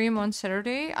only stream on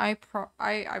Saturday. I'm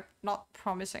not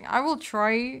promising. I will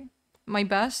try my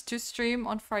best to stream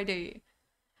on Friday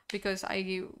because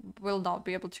I will not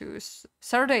be able to.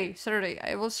 Saturday.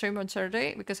 I will stream on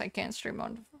Saturday because I can't stream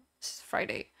on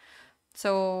Friday.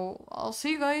 So I'll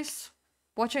see you guys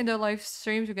watching the live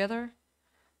stream together.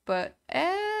 But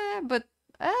I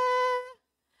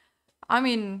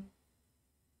mean,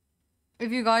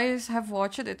 if you guys have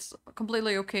watched it, it's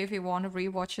completely okay if you want to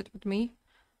rewatch it with me.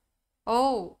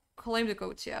 Oh, claim the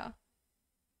goats, yeah.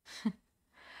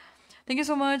 Thank you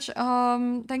so much.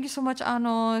 Thank you so much,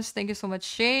 Anos. Thank you so much,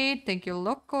 Shade. Thank you,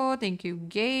 Loco. Thank you,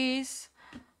 Gaze.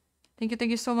 Thank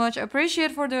you so much.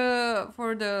 Appreciate for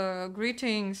the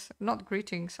greetings. Not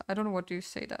greetings. I don't know what you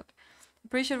say that.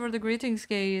 Appreciate for the greetings,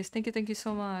 Gaze. Thank you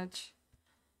so much.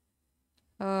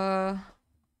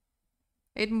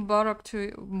 Eid Mubarak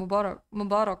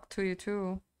to you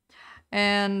too.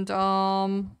 And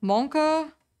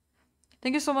Monka,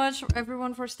 thank you so much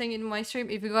everyone for staying in my stream.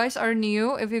 If you guys are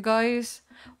new, if you guys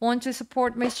want to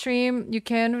support my stream, you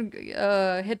can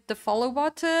hit the follow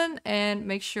button and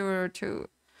make sure to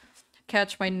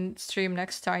catch my stream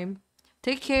next time.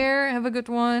 Take care, have a good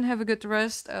one, have a good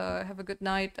rest, have a good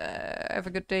night, have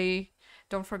a good day.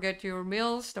 Don't forget your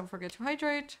meals, don't forget to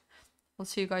hydrate. I'll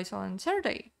see you guys on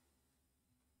Saturday.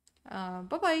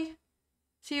 Bye-bye.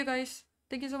 See you guys.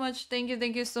 Thank you so much. Thank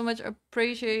you so much.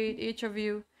 Appreciate each of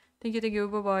you. Thank you.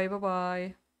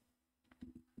 Bye-bye.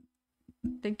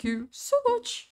 Thank you so much.